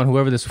even to pick on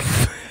whoever this...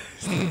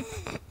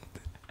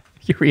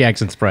 Your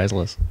reaction's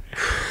priceless.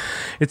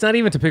 It's not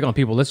even to pick on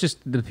people. Let's just...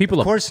 the people.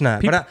 Of course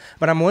not.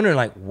 But I'm wondering,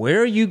 like,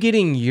 where are you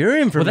getting your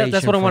information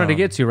that's what from? I wanted to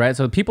get to, right?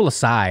 So people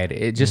aside,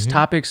 it just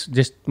topics...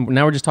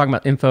 now we're just talking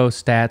about info,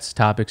 stats,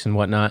 topics, and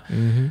whatnot.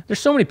 There's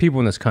so many people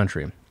in this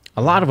country.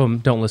 A lot of them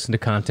don't listen to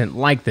content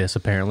like this,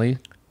 apparently,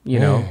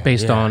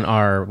 based on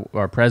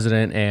our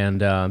president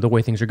and the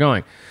way things are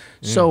going.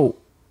 So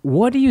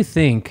what do you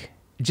think...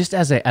 just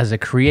as a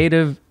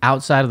creative,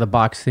 outside of the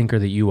box thinker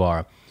that you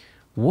are,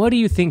 what do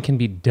you think can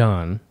be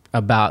done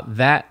about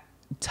that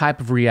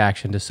type of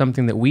reaction to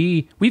something that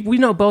we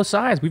know both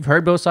sides. We've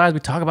heard both sides. We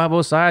talk about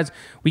both sides.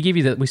 We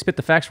spit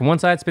the facts from one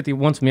side, spit the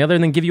ones from the other,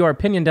 and then give you our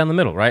opinion down the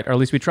middle, right? Or at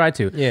least we try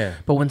to. Yeah.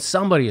 But when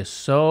somebody is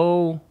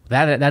so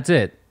that's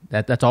it.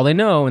 That's all they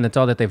know, and that's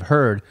all that they've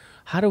heard.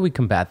 How do we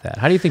combat that?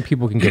 How do you think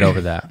people can get over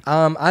that?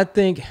 I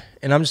think,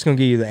 and I'm just gonna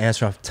give you the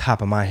answer off the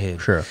top of my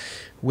head. Sure.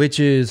 Which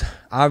is,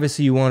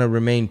 obviously you want to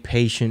remain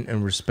patient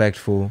and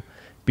respectful,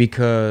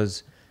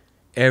 because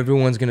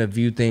everyone's gonna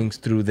view things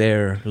through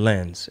their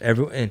lens.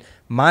 And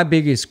my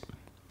biggest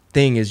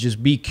thing is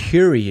just be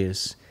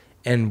curious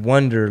and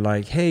wonder,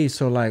 like, hey,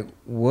 so like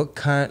what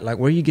kind, like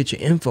where you get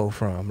your info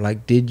from?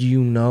 Like, did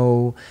you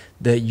know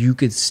that you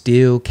could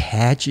still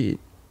catch it?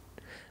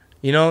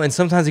 You know, and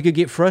sometimes it could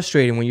get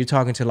frustrating when you're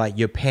talking to like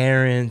your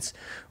parents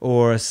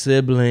or a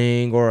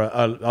sibling or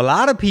a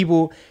lot of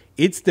people,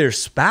 it's their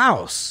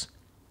spouse,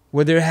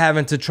 where they're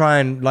having to try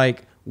and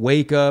like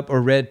wake up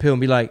or red pill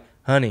and be like,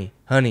 honey,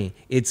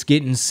 it's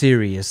getting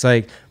serious.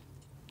 Like,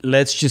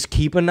 let's just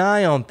keep an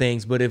eye on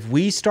things. But if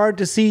we start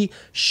to see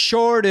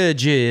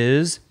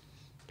shortages,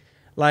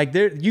 like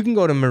you can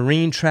go to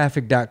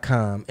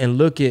marinetraffic.com and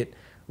look at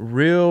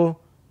real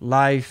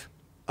life,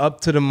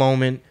 up to the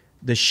moment,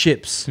 the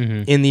ships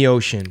in the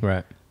ocean,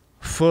 Right.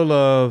 full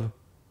of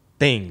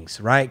things,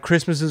 right?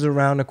 Christmas is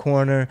around the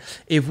corner.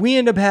 If we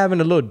end up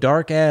having a little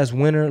dark ass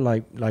winter,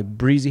 like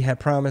Breezy had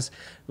promised,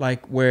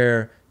 like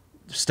where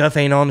stuff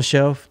ain't on the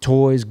shelf,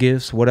 toys,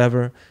 gifts,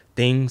 whatever,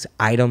 things,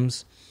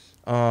 items,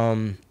 you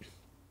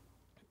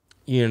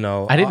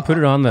know. I didn't put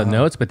it on the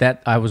notes, but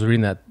that I was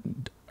reading that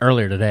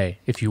earlier today.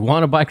 If you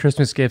want to buy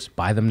Christmas gifts,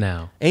 buy them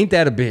now. Ain't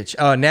that a bitch?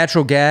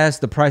 Natural gas,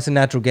 the price of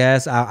natural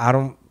gas, I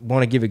don't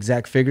want to give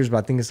exact figures, but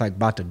I think it's like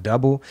about to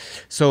double.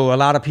 So a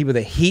lot of people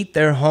that heat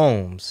their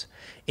homes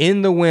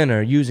in the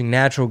winter using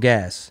natural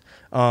gas,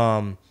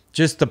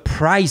 just the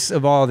price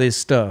of all this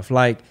stuff,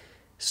 like,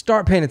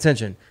 start paying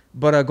attention.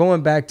 But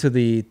going back to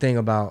the thing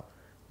about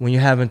when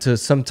you're having to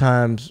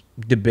sometimes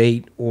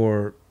debate,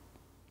 or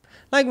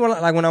like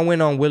when I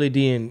went on Willie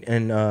D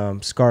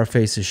and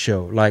Scarface's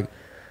show, like,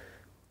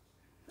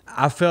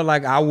 I felt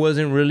like I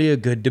wasn't really a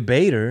good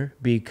debater,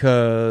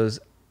 because,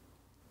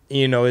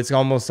 you know, it's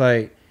almost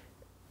like,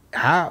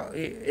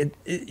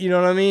 you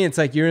know what I mean? It's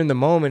like you're in the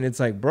moment. It's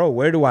like, bro,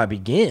 where do I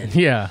begin?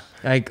 Yeah.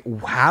 Like,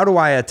 how do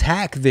I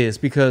attack this?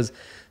 Because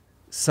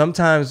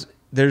sometimes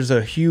there's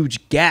a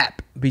huge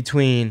gap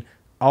between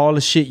all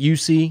the shit you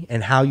see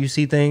and how you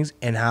see things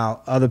and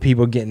how other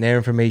people are getting their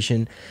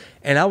information.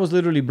 And I was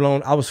literally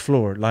I was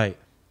floored. Like,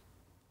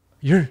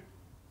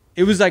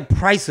 it was like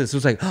priceless. It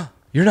was like, oh,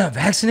 you're not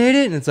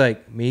vaccinated? And it's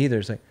like, me either.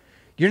 It's like,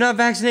 you're not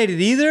vaccinated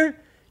either?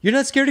 You're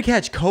not scared to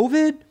catch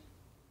COVID?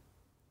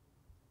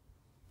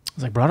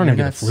 It's like, bro, I don't even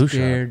get a flu shot.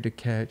 I'm scared to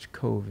catch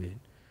COVID.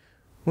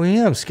 Well,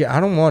 yeah, I'm scared. I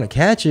don't want to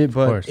catch it,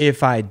 but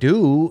if I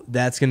do,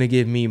 that's going to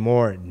give me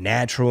more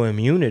natural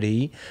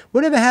immunity.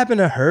 Whatever happened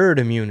to herd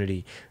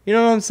immunity? You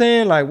know what I'm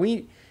saying? Like,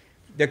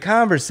 the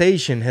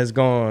conversation has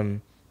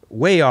gone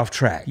way off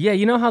track. Yeah,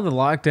 you know how the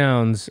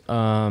lockdowns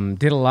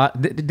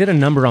did a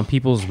number on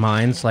people's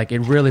minds? Like, it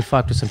really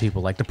fucked with some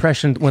people. Like,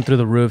 depression went through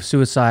the roof,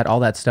 suicide, all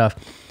that stuff.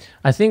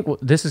 I think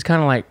this is kind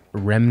of like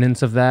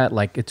remnants of that.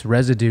 Like, it's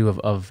residue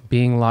of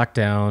being locked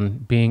down,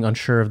 being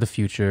unsure of the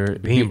future.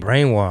 Being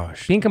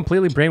brainwashed. Being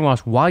completely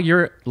brainwashed while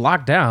you're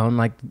locked down.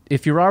 Like,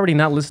 if you're already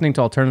not listening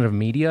to alternative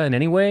media in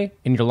any way,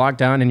 and you're locked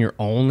down and you're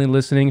only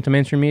listening to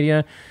mainstream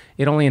media,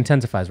 it only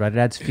intensifies, right? It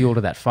adds fuel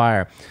to that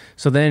fire.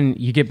 So then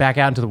you get back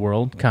out into the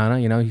world, kind of,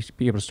 you know, you should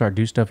be able to start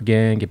do stuff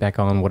again, get back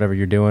on whatever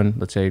you're doing,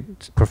 let's say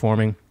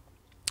performing.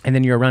 And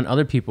then you're around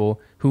other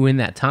people who in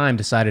that time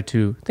decided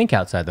to think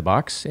outside the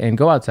box and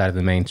go outside of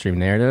the mainstream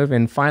narrative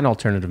and find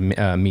alternative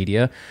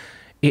media.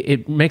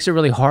 It makes it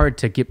really hard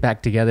to get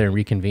back together and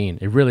reconvene.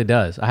 It really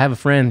does. I have a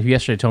friend who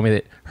yesterday told me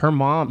that her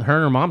and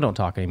her mom don't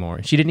talk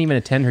anymore. She didn't even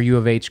attend her U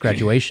of H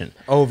graduation.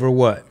 Over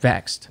what?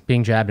 Vaxxed,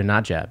 being jabbed and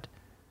not jabbed.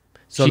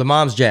 So the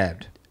mom's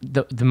jabbed.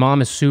 The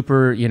mom is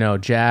super, you know,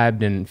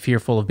 jabbed and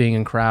fearful of being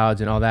in crowds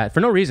and all that for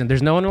no reason.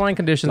 There's no underlying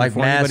conditions. Like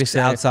masks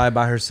outside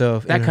by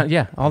herself. That kind,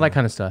 yeah, all that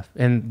kind of stuff.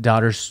 And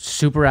daughter's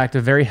super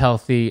active, very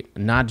healthy,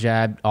 not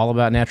jabbed, all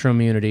about natural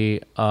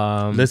immunity.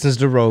 Listens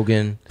to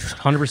Rogan.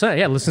 100%,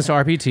 yeah, listens to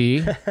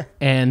RPT.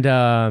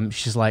 And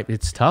she's like,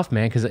 it's tough,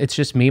 man, because it's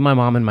just me, my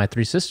mom, and my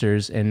 3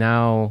 sisters. And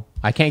now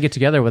I can't get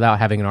together without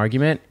having an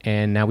argument.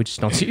 And now we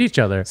just don't see each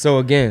other. So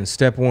again,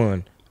 step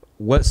 1.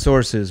 What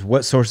sources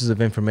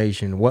of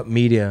information, what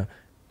media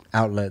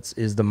outlets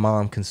is the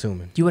mom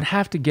consuming? You would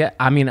have to get,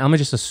 I mean, I'm going to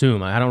just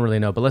assume, I don't really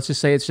know, but let's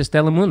just say it's just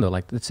Telemundo.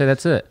 Like, let's say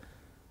that's it.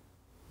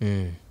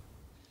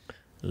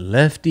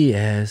 Lefty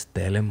ass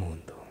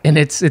Telemundo. And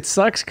it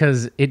sucks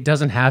because it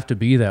doesn't have to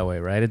be that way,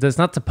 right? It's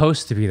not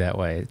supposed to be that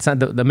way. It's not,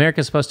 the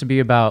America's supposed to be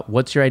about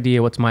what's your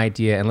idea, what's my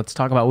idea, and let's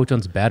talk about which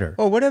one's better.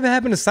 Oh, whatever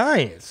happened to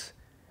science?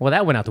 Well,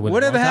 that went out the window.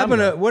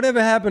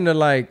 Whatever happened to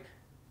like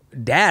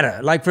data?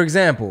 Like, for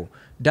example,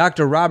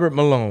 Dr. Robert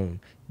Malone,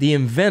 the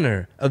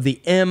inventor of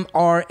the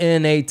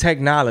mRNA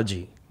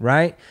technology,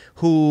 right?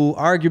 Who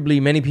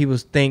arguably many people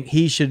think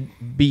he should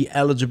be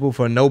eligible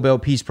for a Nobel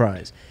Peace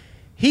Prize.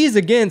 He's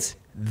against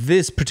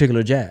this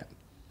particular jab.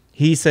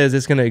 He says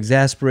it's going to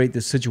exacerbate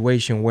the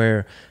situation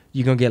where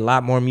you're going to get a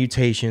lot more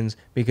mutations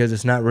because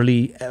it's not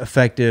really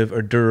effective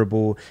or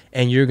durable.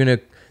 And you're going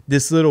to,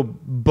 this little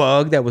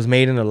bug that was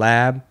made in a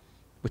lab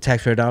with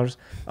taxpayer dollars,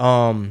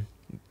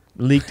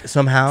 leaked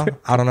somehow.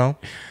 I don't know.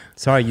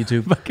 Sorry,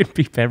 YouTube. Fucking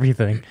beep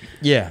everything.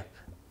 Yeah.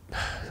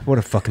 What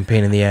a fucking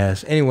pain in the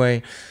ass.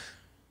 Anyway,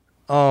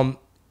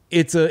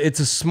 it's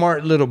a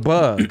smart little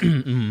bug,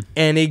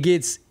 and it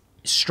gets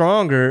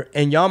stronger,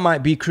 and y'all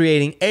might be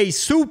creating a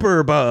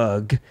super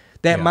bug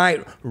that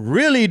might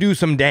really do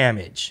some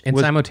damage and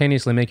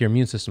simultaneously make your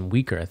immune system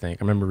weaker. I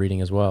think I remember reading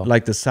as well,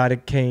 like the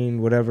cytokine,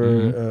 whatever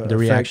the effect,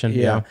 reaction.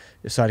 the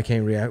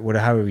cytokine whatever,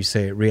 however you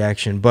say it,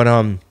 reaction. But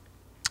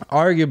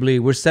arguably,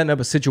 we're setting up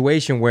a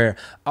situation where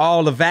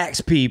all the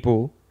vax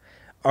people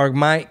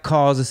might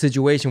cause a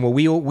situation where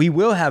we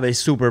will have a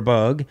super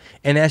bug,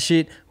 and that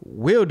shit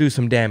will do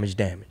some damage.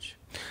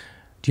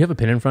 Do you have a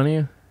pen in front of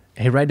you?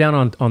 Hey, write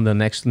down on the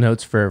next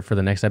notes for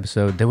the next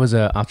episode. There was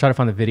I'll try to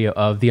find the video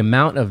of the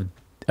amount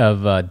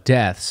of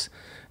deaths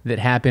that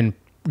happened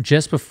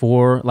just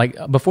before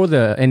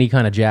any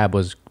kind of jab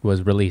was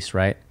released,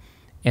 right?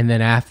 And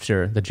then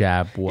after the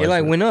jab was...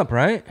 It went up,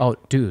 right? Oh,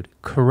 dude,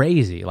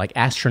 crazy. Like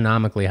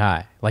astronomically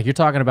high. Like you're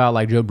talking about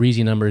like Joe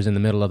Breezy numbers in the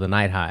middle of the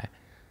night high.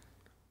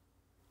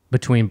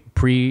 Between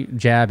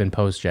pre-jab and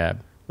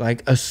post-jab.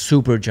 Like a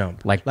super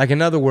jump. Like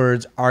in other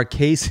words, our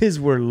cases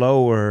were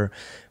lower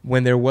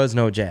when there was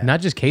no jab. Not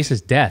just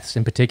cases, deaths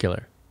in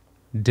particular.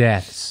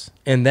 Deaths.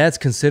 And that's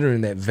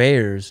considering that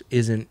VAERS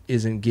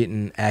isn't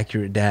getting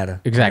accurate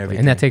data. Exactly.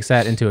 And that takes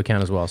that into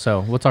account as well.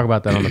 So we'll talk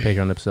about that on the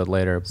Patreon episode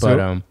later.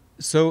 But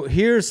So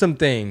here's some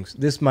things.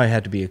 This might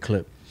have to be a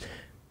clip.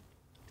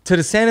 To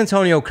the San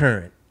Antonio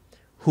Current,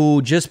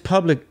 who just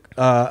published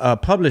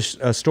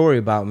a story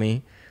about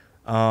me,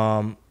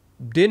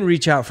 didn't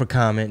reach out for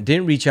comment,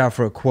 didn't reach out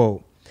for a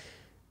quote,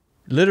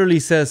 literally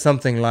says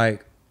something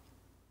like,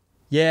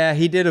 yeah,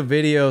 he did a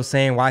video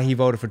saying why he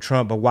voted for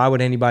Trump, but why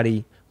would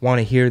anybody want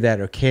to hear that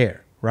or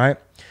care, right?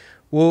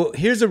 Well,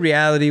 here's the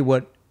reality,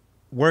 what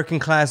working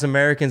class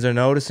Americans are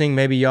noticing,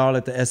 maybe y'all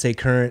at the SA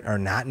Current are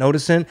not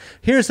noticing.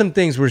 Here's some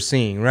things we're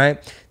seeing,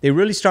 right? They're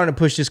really starting to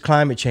push this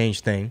climate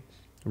change thing,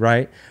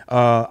 right?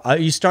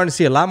 You're starting to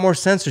see a lot more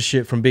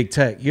censorship from big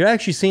tech. You're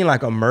actually seeing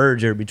like a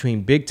merger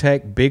between big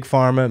tech, big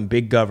pharma, and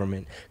big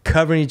government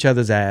covering each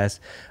other's ass.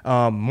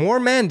 More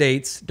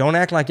mandates. Don't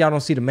act like y'all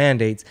don't see the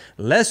mandates.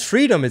 Less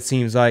freedom, it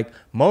seems like.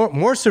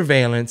 More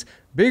surveillance,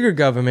 bigger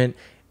government.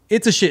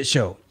 It's a shit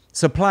show.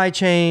 Supply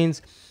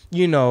chains,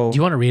 you know. Do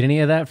you want to read any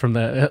of that from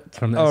the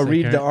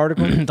read the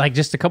article? Like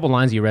just a couple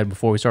lines you read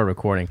before we started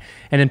recording.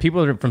 And then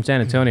people from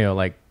San Antonio,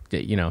 like,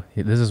 you know,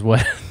 this is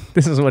what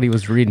he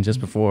was reading just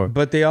before.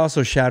 But they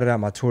also shouted out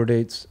my tour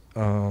dates.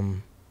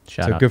 Shout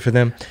so out. good for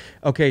them.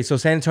 Okay, so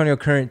San Antonio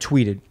Current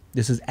tweeted,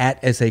 this is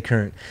at SA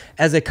Current.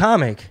 As a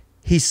comic,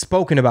 he's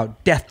spoken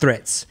about death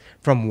threats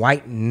from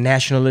white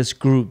nationalist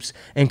groups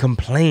and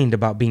complained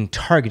about being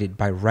targeted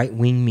by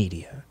right-wing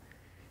media.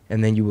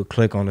 And then you would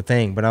click on the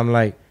thing. But I'm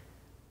like,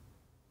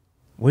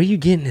 where are you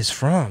getting this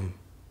from?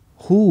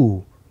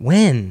 Who?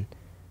 When?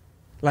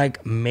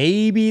 Like,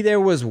 maybe there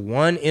was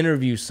one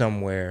interview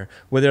somewhere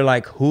where they're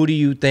like, who do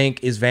you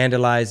think is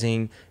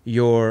vandalizing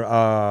your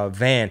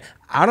van?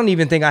 I don't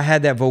even think I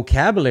had that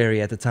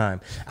vocabulary at the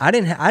time. I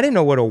didn't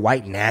know what a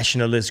white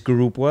nationalist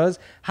group was.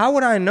 How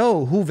would I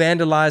know who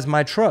vandalized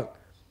my truck?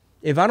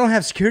 If I don't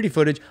have security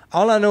footage,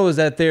 all I know is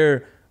that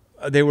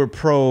they were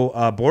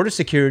pro border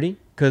security,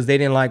 because they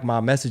didn't like my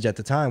message at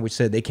the time, which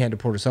said they can't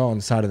deport us all on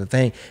the side of the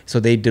thing. So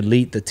they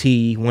delete the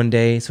T one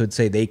day, so it'd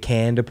say they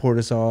can deport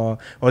us all,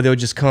 or they'll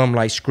just come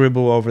like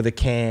scribble over the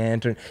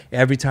can't, or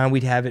every time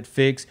we'd have it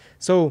fixed.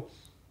 So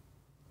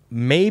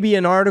maybe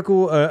an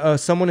article,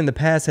 someone in the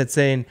past had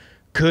saying,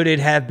 could it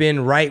have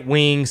been right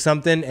wing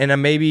something? And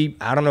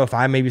I don't know if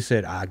I maybe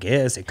said, I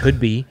guess it could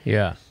be.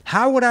 Yeah.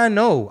 How would I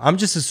know? I'm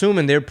just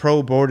assuming they're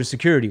pro border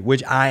security,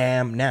 which I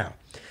am now.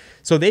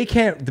 So they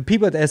can't, the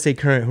people at the SA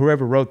Current,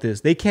 whoever wrote this,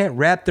 they can't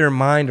wrap their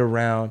mind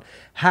around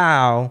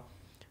how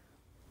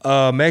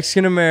a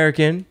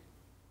Mexican-American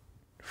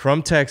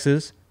from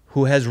Texas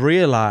who has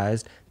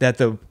realized that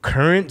the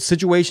current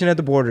situation at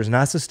the border is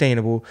not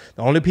sustainable.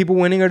 The only people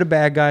winning are the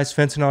bad guys,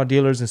 fentanyl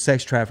dealers and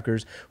sex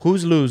traffickers.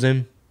 Who's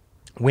losing?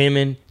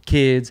 Women,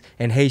 kids,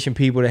 and Haitian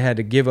people that had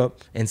to give up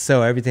and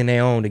sell everything they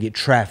own to get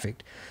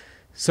trafficked.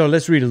 So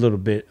let's read a little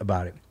bit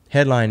about it.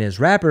 Headline is,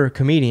 rapper,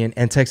 comedian,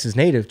 and Texas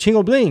native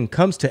Chingo Bling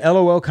comes to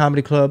LOL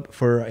Comedy Club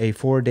for a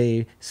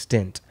 4-day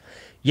stint.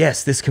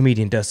 Yes, this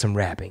comedian does some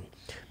rapping,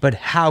 but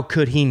how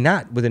could he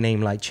not with a name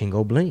like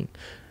Chingo Bling?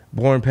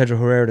 Born Pedro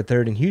Herrera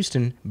III in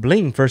Houston,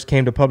 Bling first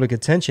came to public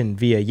attention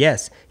via,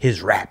 yes,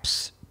 his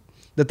raps.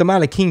 The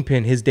Tamale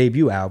Kingpin, his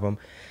debut album,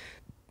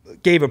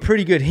 gave a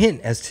pretty good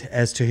hint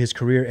as to his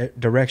career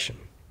direction.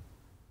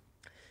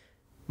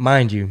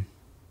 Mind you,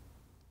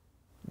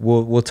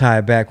 we'll tie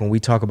it back when we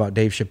talk about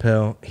Dave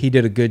Chappelle. He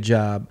did a good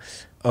job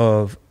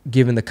of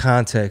giving the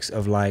context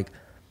of like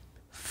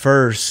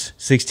first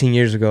 16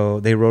 years ago,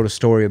 they wrote a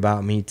story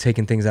about me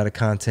taking things out of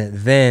content.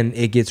 Then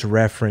it gets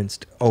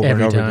referenced over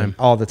and over again,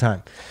 all the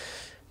time.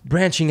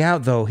 Branching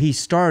out, though, he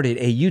started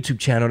a YouTube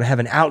channel to have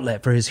an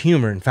outlet for his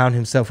humor and found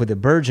himself with a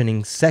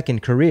burgeoning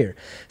second career.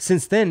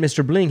 Since then,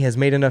 Mr. Bling has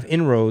made enough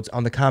inroads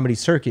on the comedy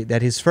circuit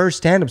that his first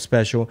stand-up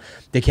special,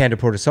 The Candid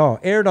Port of Saul,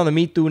 aired on the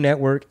Me Too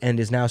network and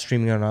is now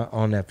streaming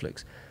on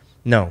Netflix.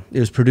 No, it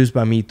was produced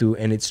by Me Too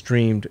and it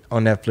streamed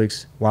on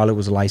Netflix while it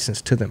was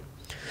licensed to them.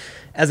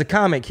 As a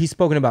comic, he's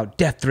spoken about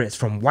death threats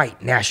from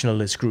white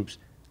nationalist groups.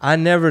 I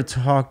never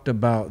talked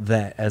about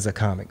that as a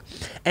comic.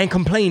 And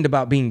complained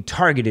about being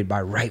targeted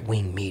by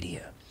right-wing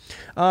media.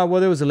 Well,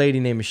 there was a lady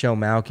named Michelle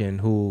Malkin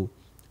who,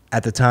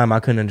 at the time, I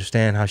couldn't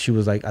understand how she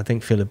was like, I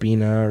think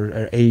Filipina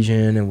or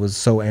Asian and was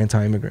so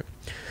anti-immigrant.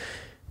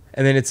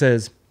 And then it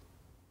says,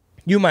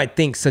 you might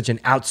think such an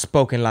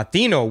outspoken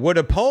Latino would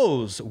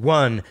oppose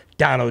one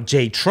Donald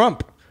J.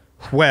 Trump.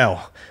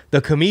 Well, the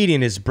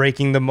comedian is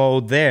breaking the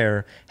mold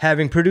there,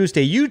 having produced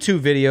a YouTube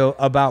video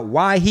about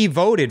why he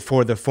voted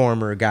for the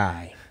former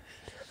guy.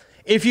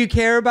 If you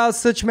care about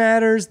such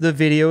matters, the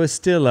video is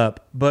still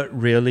up. But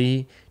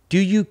really, do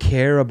you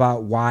care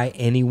about why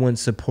anyone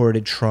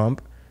supported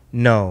Trump?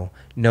 No,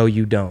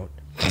 you don't.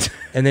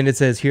 And then it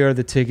says, here are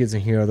the tickets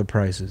and here are the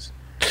prices.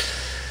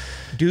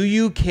 Do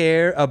you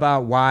care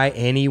about why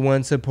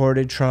anyone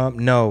supported Trump?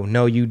 No,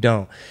 you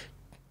don't.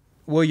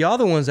 Well, y'all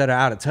the ones that are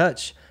out of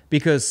touch.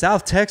 Because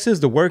South Texas,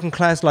 the working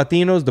class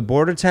Latinos, the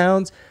border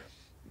towns,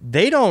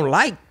 they don't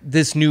like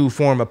this new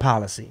form of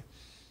policy.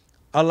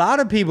 A lot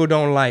of people,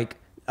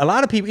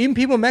 even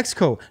people in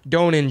Mexico,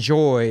 don't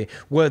enjoy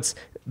what's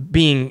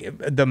being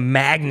the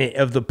magnet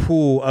of the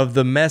pool of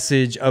the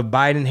message of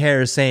Biden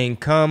Harris saying,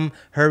 come,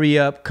 hurry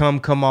up,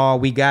 come all,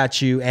 we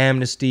got you,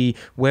 amnesty,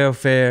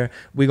 welfare,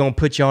 we're going to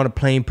put you on a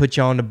plane, put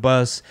you on the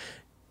bus.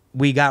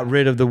 We got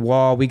rid of the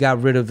wall. We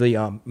got rid of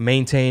the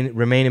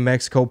remain in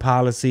Mexico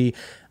policy.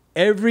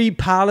 Every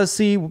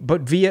policy,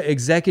 but via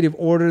executive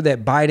order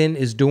that Biden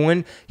is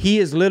doing, he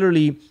is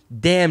literally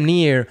damn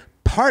near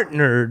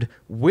partnered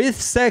with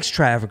sex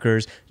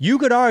traffickers. You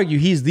could argue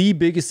he's the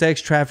biggest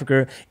sex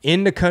trafficker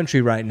in the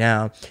country right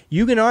now.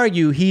 You can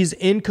argue he's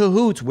in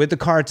cahoots with the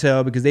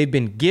cartel because they've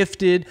been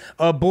gifted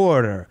a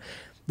border.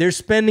 They're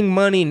spending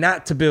money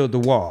not to build the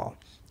wall.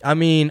 I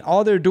mean,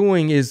 all they're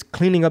doing is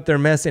cleaning up their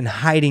mess and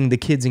hiding the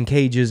kids in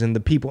cages and the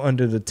people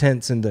under the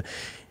tents and the...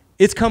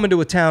 It's coming to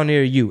a town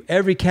near you.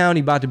 Every county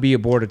about to be a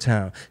border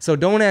town. So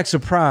don't act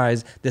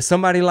surprised that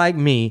somebody like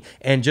me,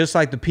 and just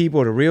like the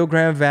people of the Rio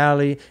Grande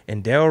Valley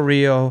and Del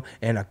Rio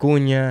and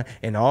Acuña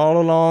and all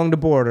along the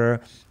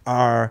border,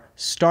 are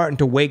starting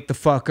to wake the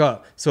fuck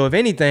up. So if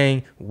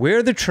anything,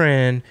 we're the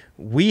trend.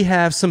 We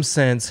have some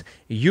sense.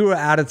 You're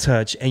out of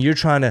touch and you're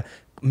trying to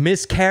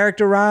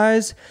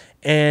mischaracterize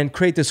and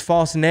create this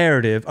false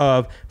narrative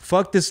of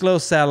fuck this little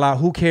sellout.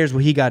 Who cares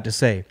what he got to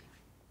say?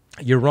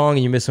 You're wrong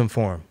and you're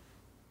misinformed.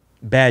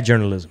 Bad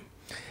journalism.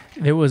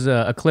 There was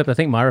a clip I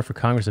think Myra for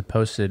Congress had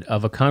posted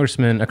of a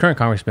current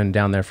congressman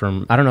down there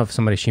from, I don't know if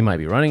somebody she might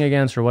be running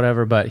against or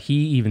whatever, but he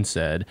even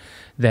said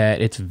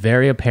that it's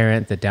very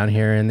apparent that down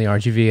here in the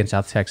RGV in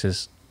South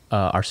Texas,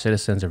 our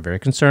citizens are very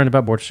concerned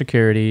about border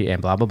security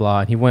and blah, blah, blah.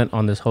 And he went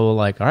on this whole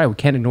like, all right, we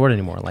can't ignore it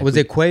anymore. Like, was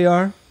it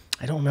Cuellar?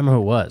 I don't remember who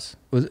it was.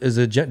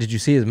 Did you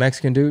see his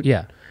Mexican dude?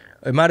 Yeah.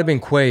 It might have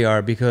been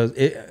Cuellar because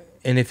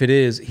and if it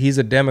is, he's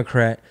a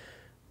Democrat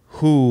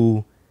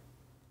who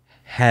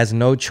has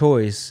no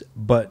choice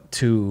but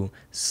to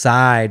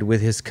side with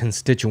his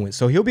constituents.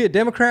 So he'll be a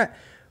Democrat,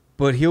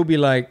 but he'll be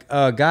like,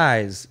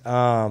 guys,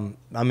 I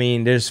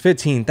mean, there's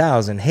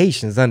 15,000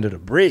 Haitians under the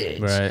bridge.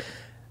 Right.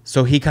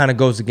 So he kind of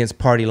goes against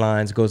party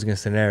lines, goes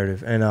against the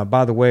narrative. And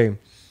by the way,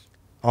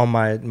 on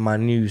my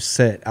new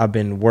set, I've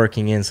been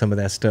working in some of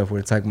that stuff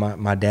where it's like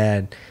my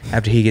dad,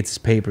 after he gets his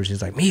papers,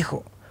 he's like,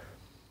 mijo,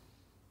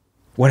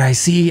 what I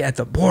see at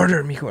the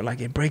border, mijo,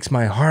 like it breaks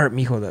my heart,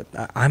 mijo.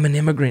 I'm an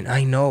immigrant.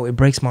 I know it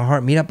breaks my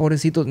heart. Mira,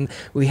 pobrecito.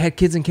 We had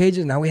kids in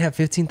cages. Now we have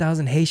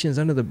 15,000 Haitians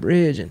under the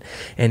bridge.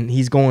 And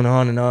he's going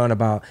on and on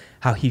about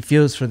how he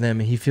feels for them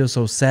and he feels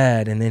so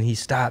sad. And then he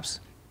stops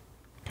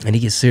and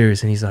he gets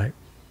serious and he's like,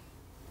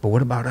 but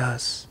what about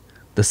us,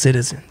 the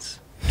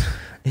citizens?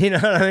 You know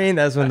what I mean?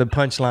 That's when the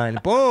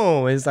punchline,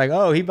 boom. It's like,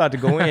 oh, he about to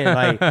go in.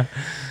 Like,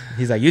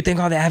 he's like, you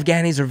think all the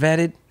Afghanis are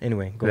vetted?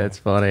 Anyway, go That's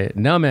funny.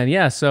 No, man.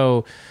 Yeah.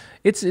 So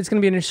it's going to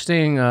be an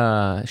interesting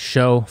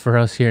show for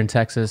us here in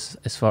Texas,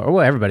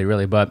 well, everybody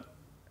really, but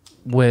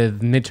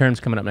with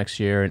midterms coming up next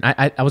year. And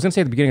I was going to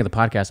say at the beginning of the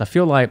podcast, I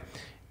feel like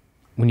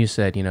when you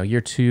said,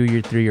 year 2,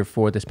 year 3, year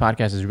 4, this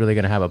podcast is really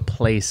going to have a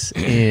place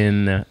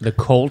in the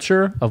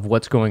culture of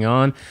what's going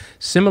on,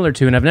 similar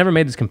to, and I've never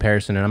made this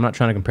comparison, and I'm not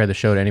trying to compare the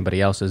show to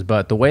anybody else's,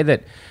 but the way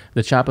that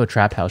the Chapo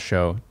Trap House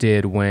show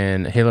did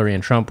when Hillary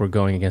and Trump were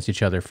going against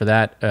each other for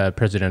that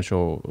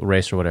presidential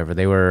race or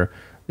whatever,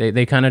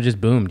 they kind of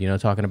just boomed,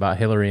 talking about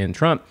Hillary and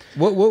Trump.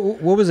 What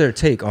was their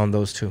take on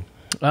those two?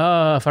 If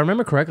I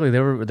remember correctly, they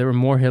were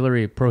more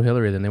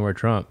pro-Hillary than they were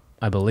Trump,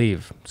 I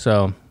believe.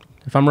 So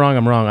if I'm wrong,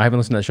 I'm wrong. I haven't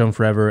listened to that show in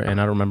forever, and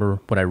I don't remember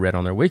what I read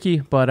on their wiki.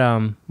 But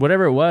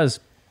whatever it was,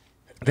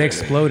 they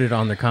exploded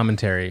on their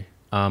commentary.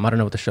 I don't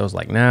know what the show's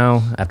like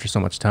now after so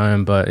much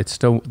time, but it's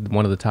still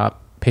one of the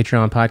top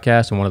Patreon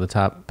podcasts and one of the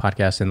top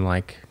podcasts in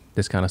like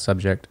this kind of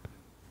subject.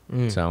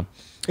 So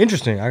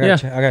interesting. I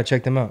gotta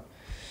check them out.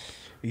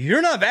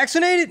 You're not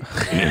vaccinated?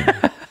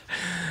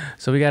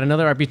 So we got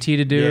another RPT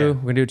to do. Yeah.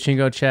 We're gonna do a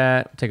Chingo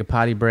chat, take a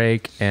potty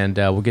break, and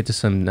we'll get to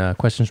some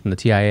questions from the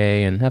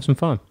TIA and have some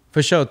fun.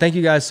 For sure. Thank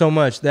you guys so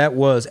much. That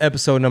was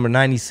episode number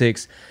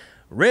 96.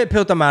 Red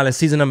Pill Tamales,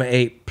 season number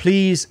 8.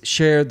 Please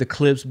share the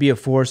clips. Be a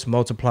force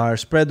multiplier.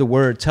 Spread the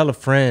word. Tell a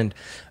friend.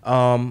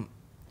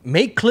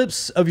 Make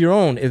clips of your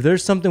own. If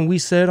there's something we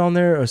said on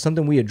there or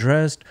something we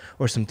addressed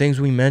or some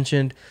things we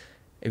mentioned,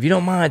 if you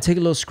don't mind, take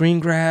a little screen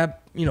grab,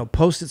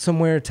 post it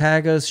somewhere,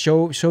 tag us,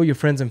 show your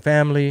friends and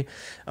family,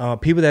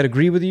 people that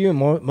agree with you, and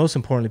most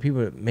importantly,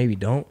 people that maybe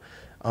don't.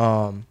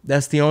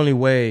 That's the only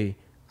way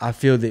I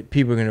feel that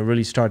people are going to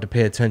really start to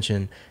pay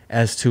attention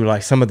as to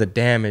like some of the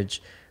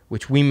damage,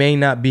 which we may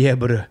not be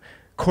able to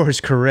course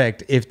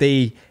correct. If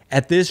they,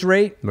 at this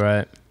rate,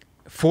 Right.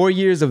 4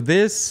 years of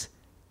this,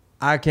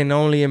 I can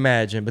only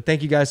imagine. But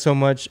thank you guys so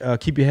much.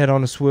 Keep your head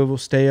on the swivel,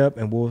 stay up,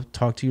 and we'll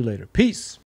talk to you later. Peace.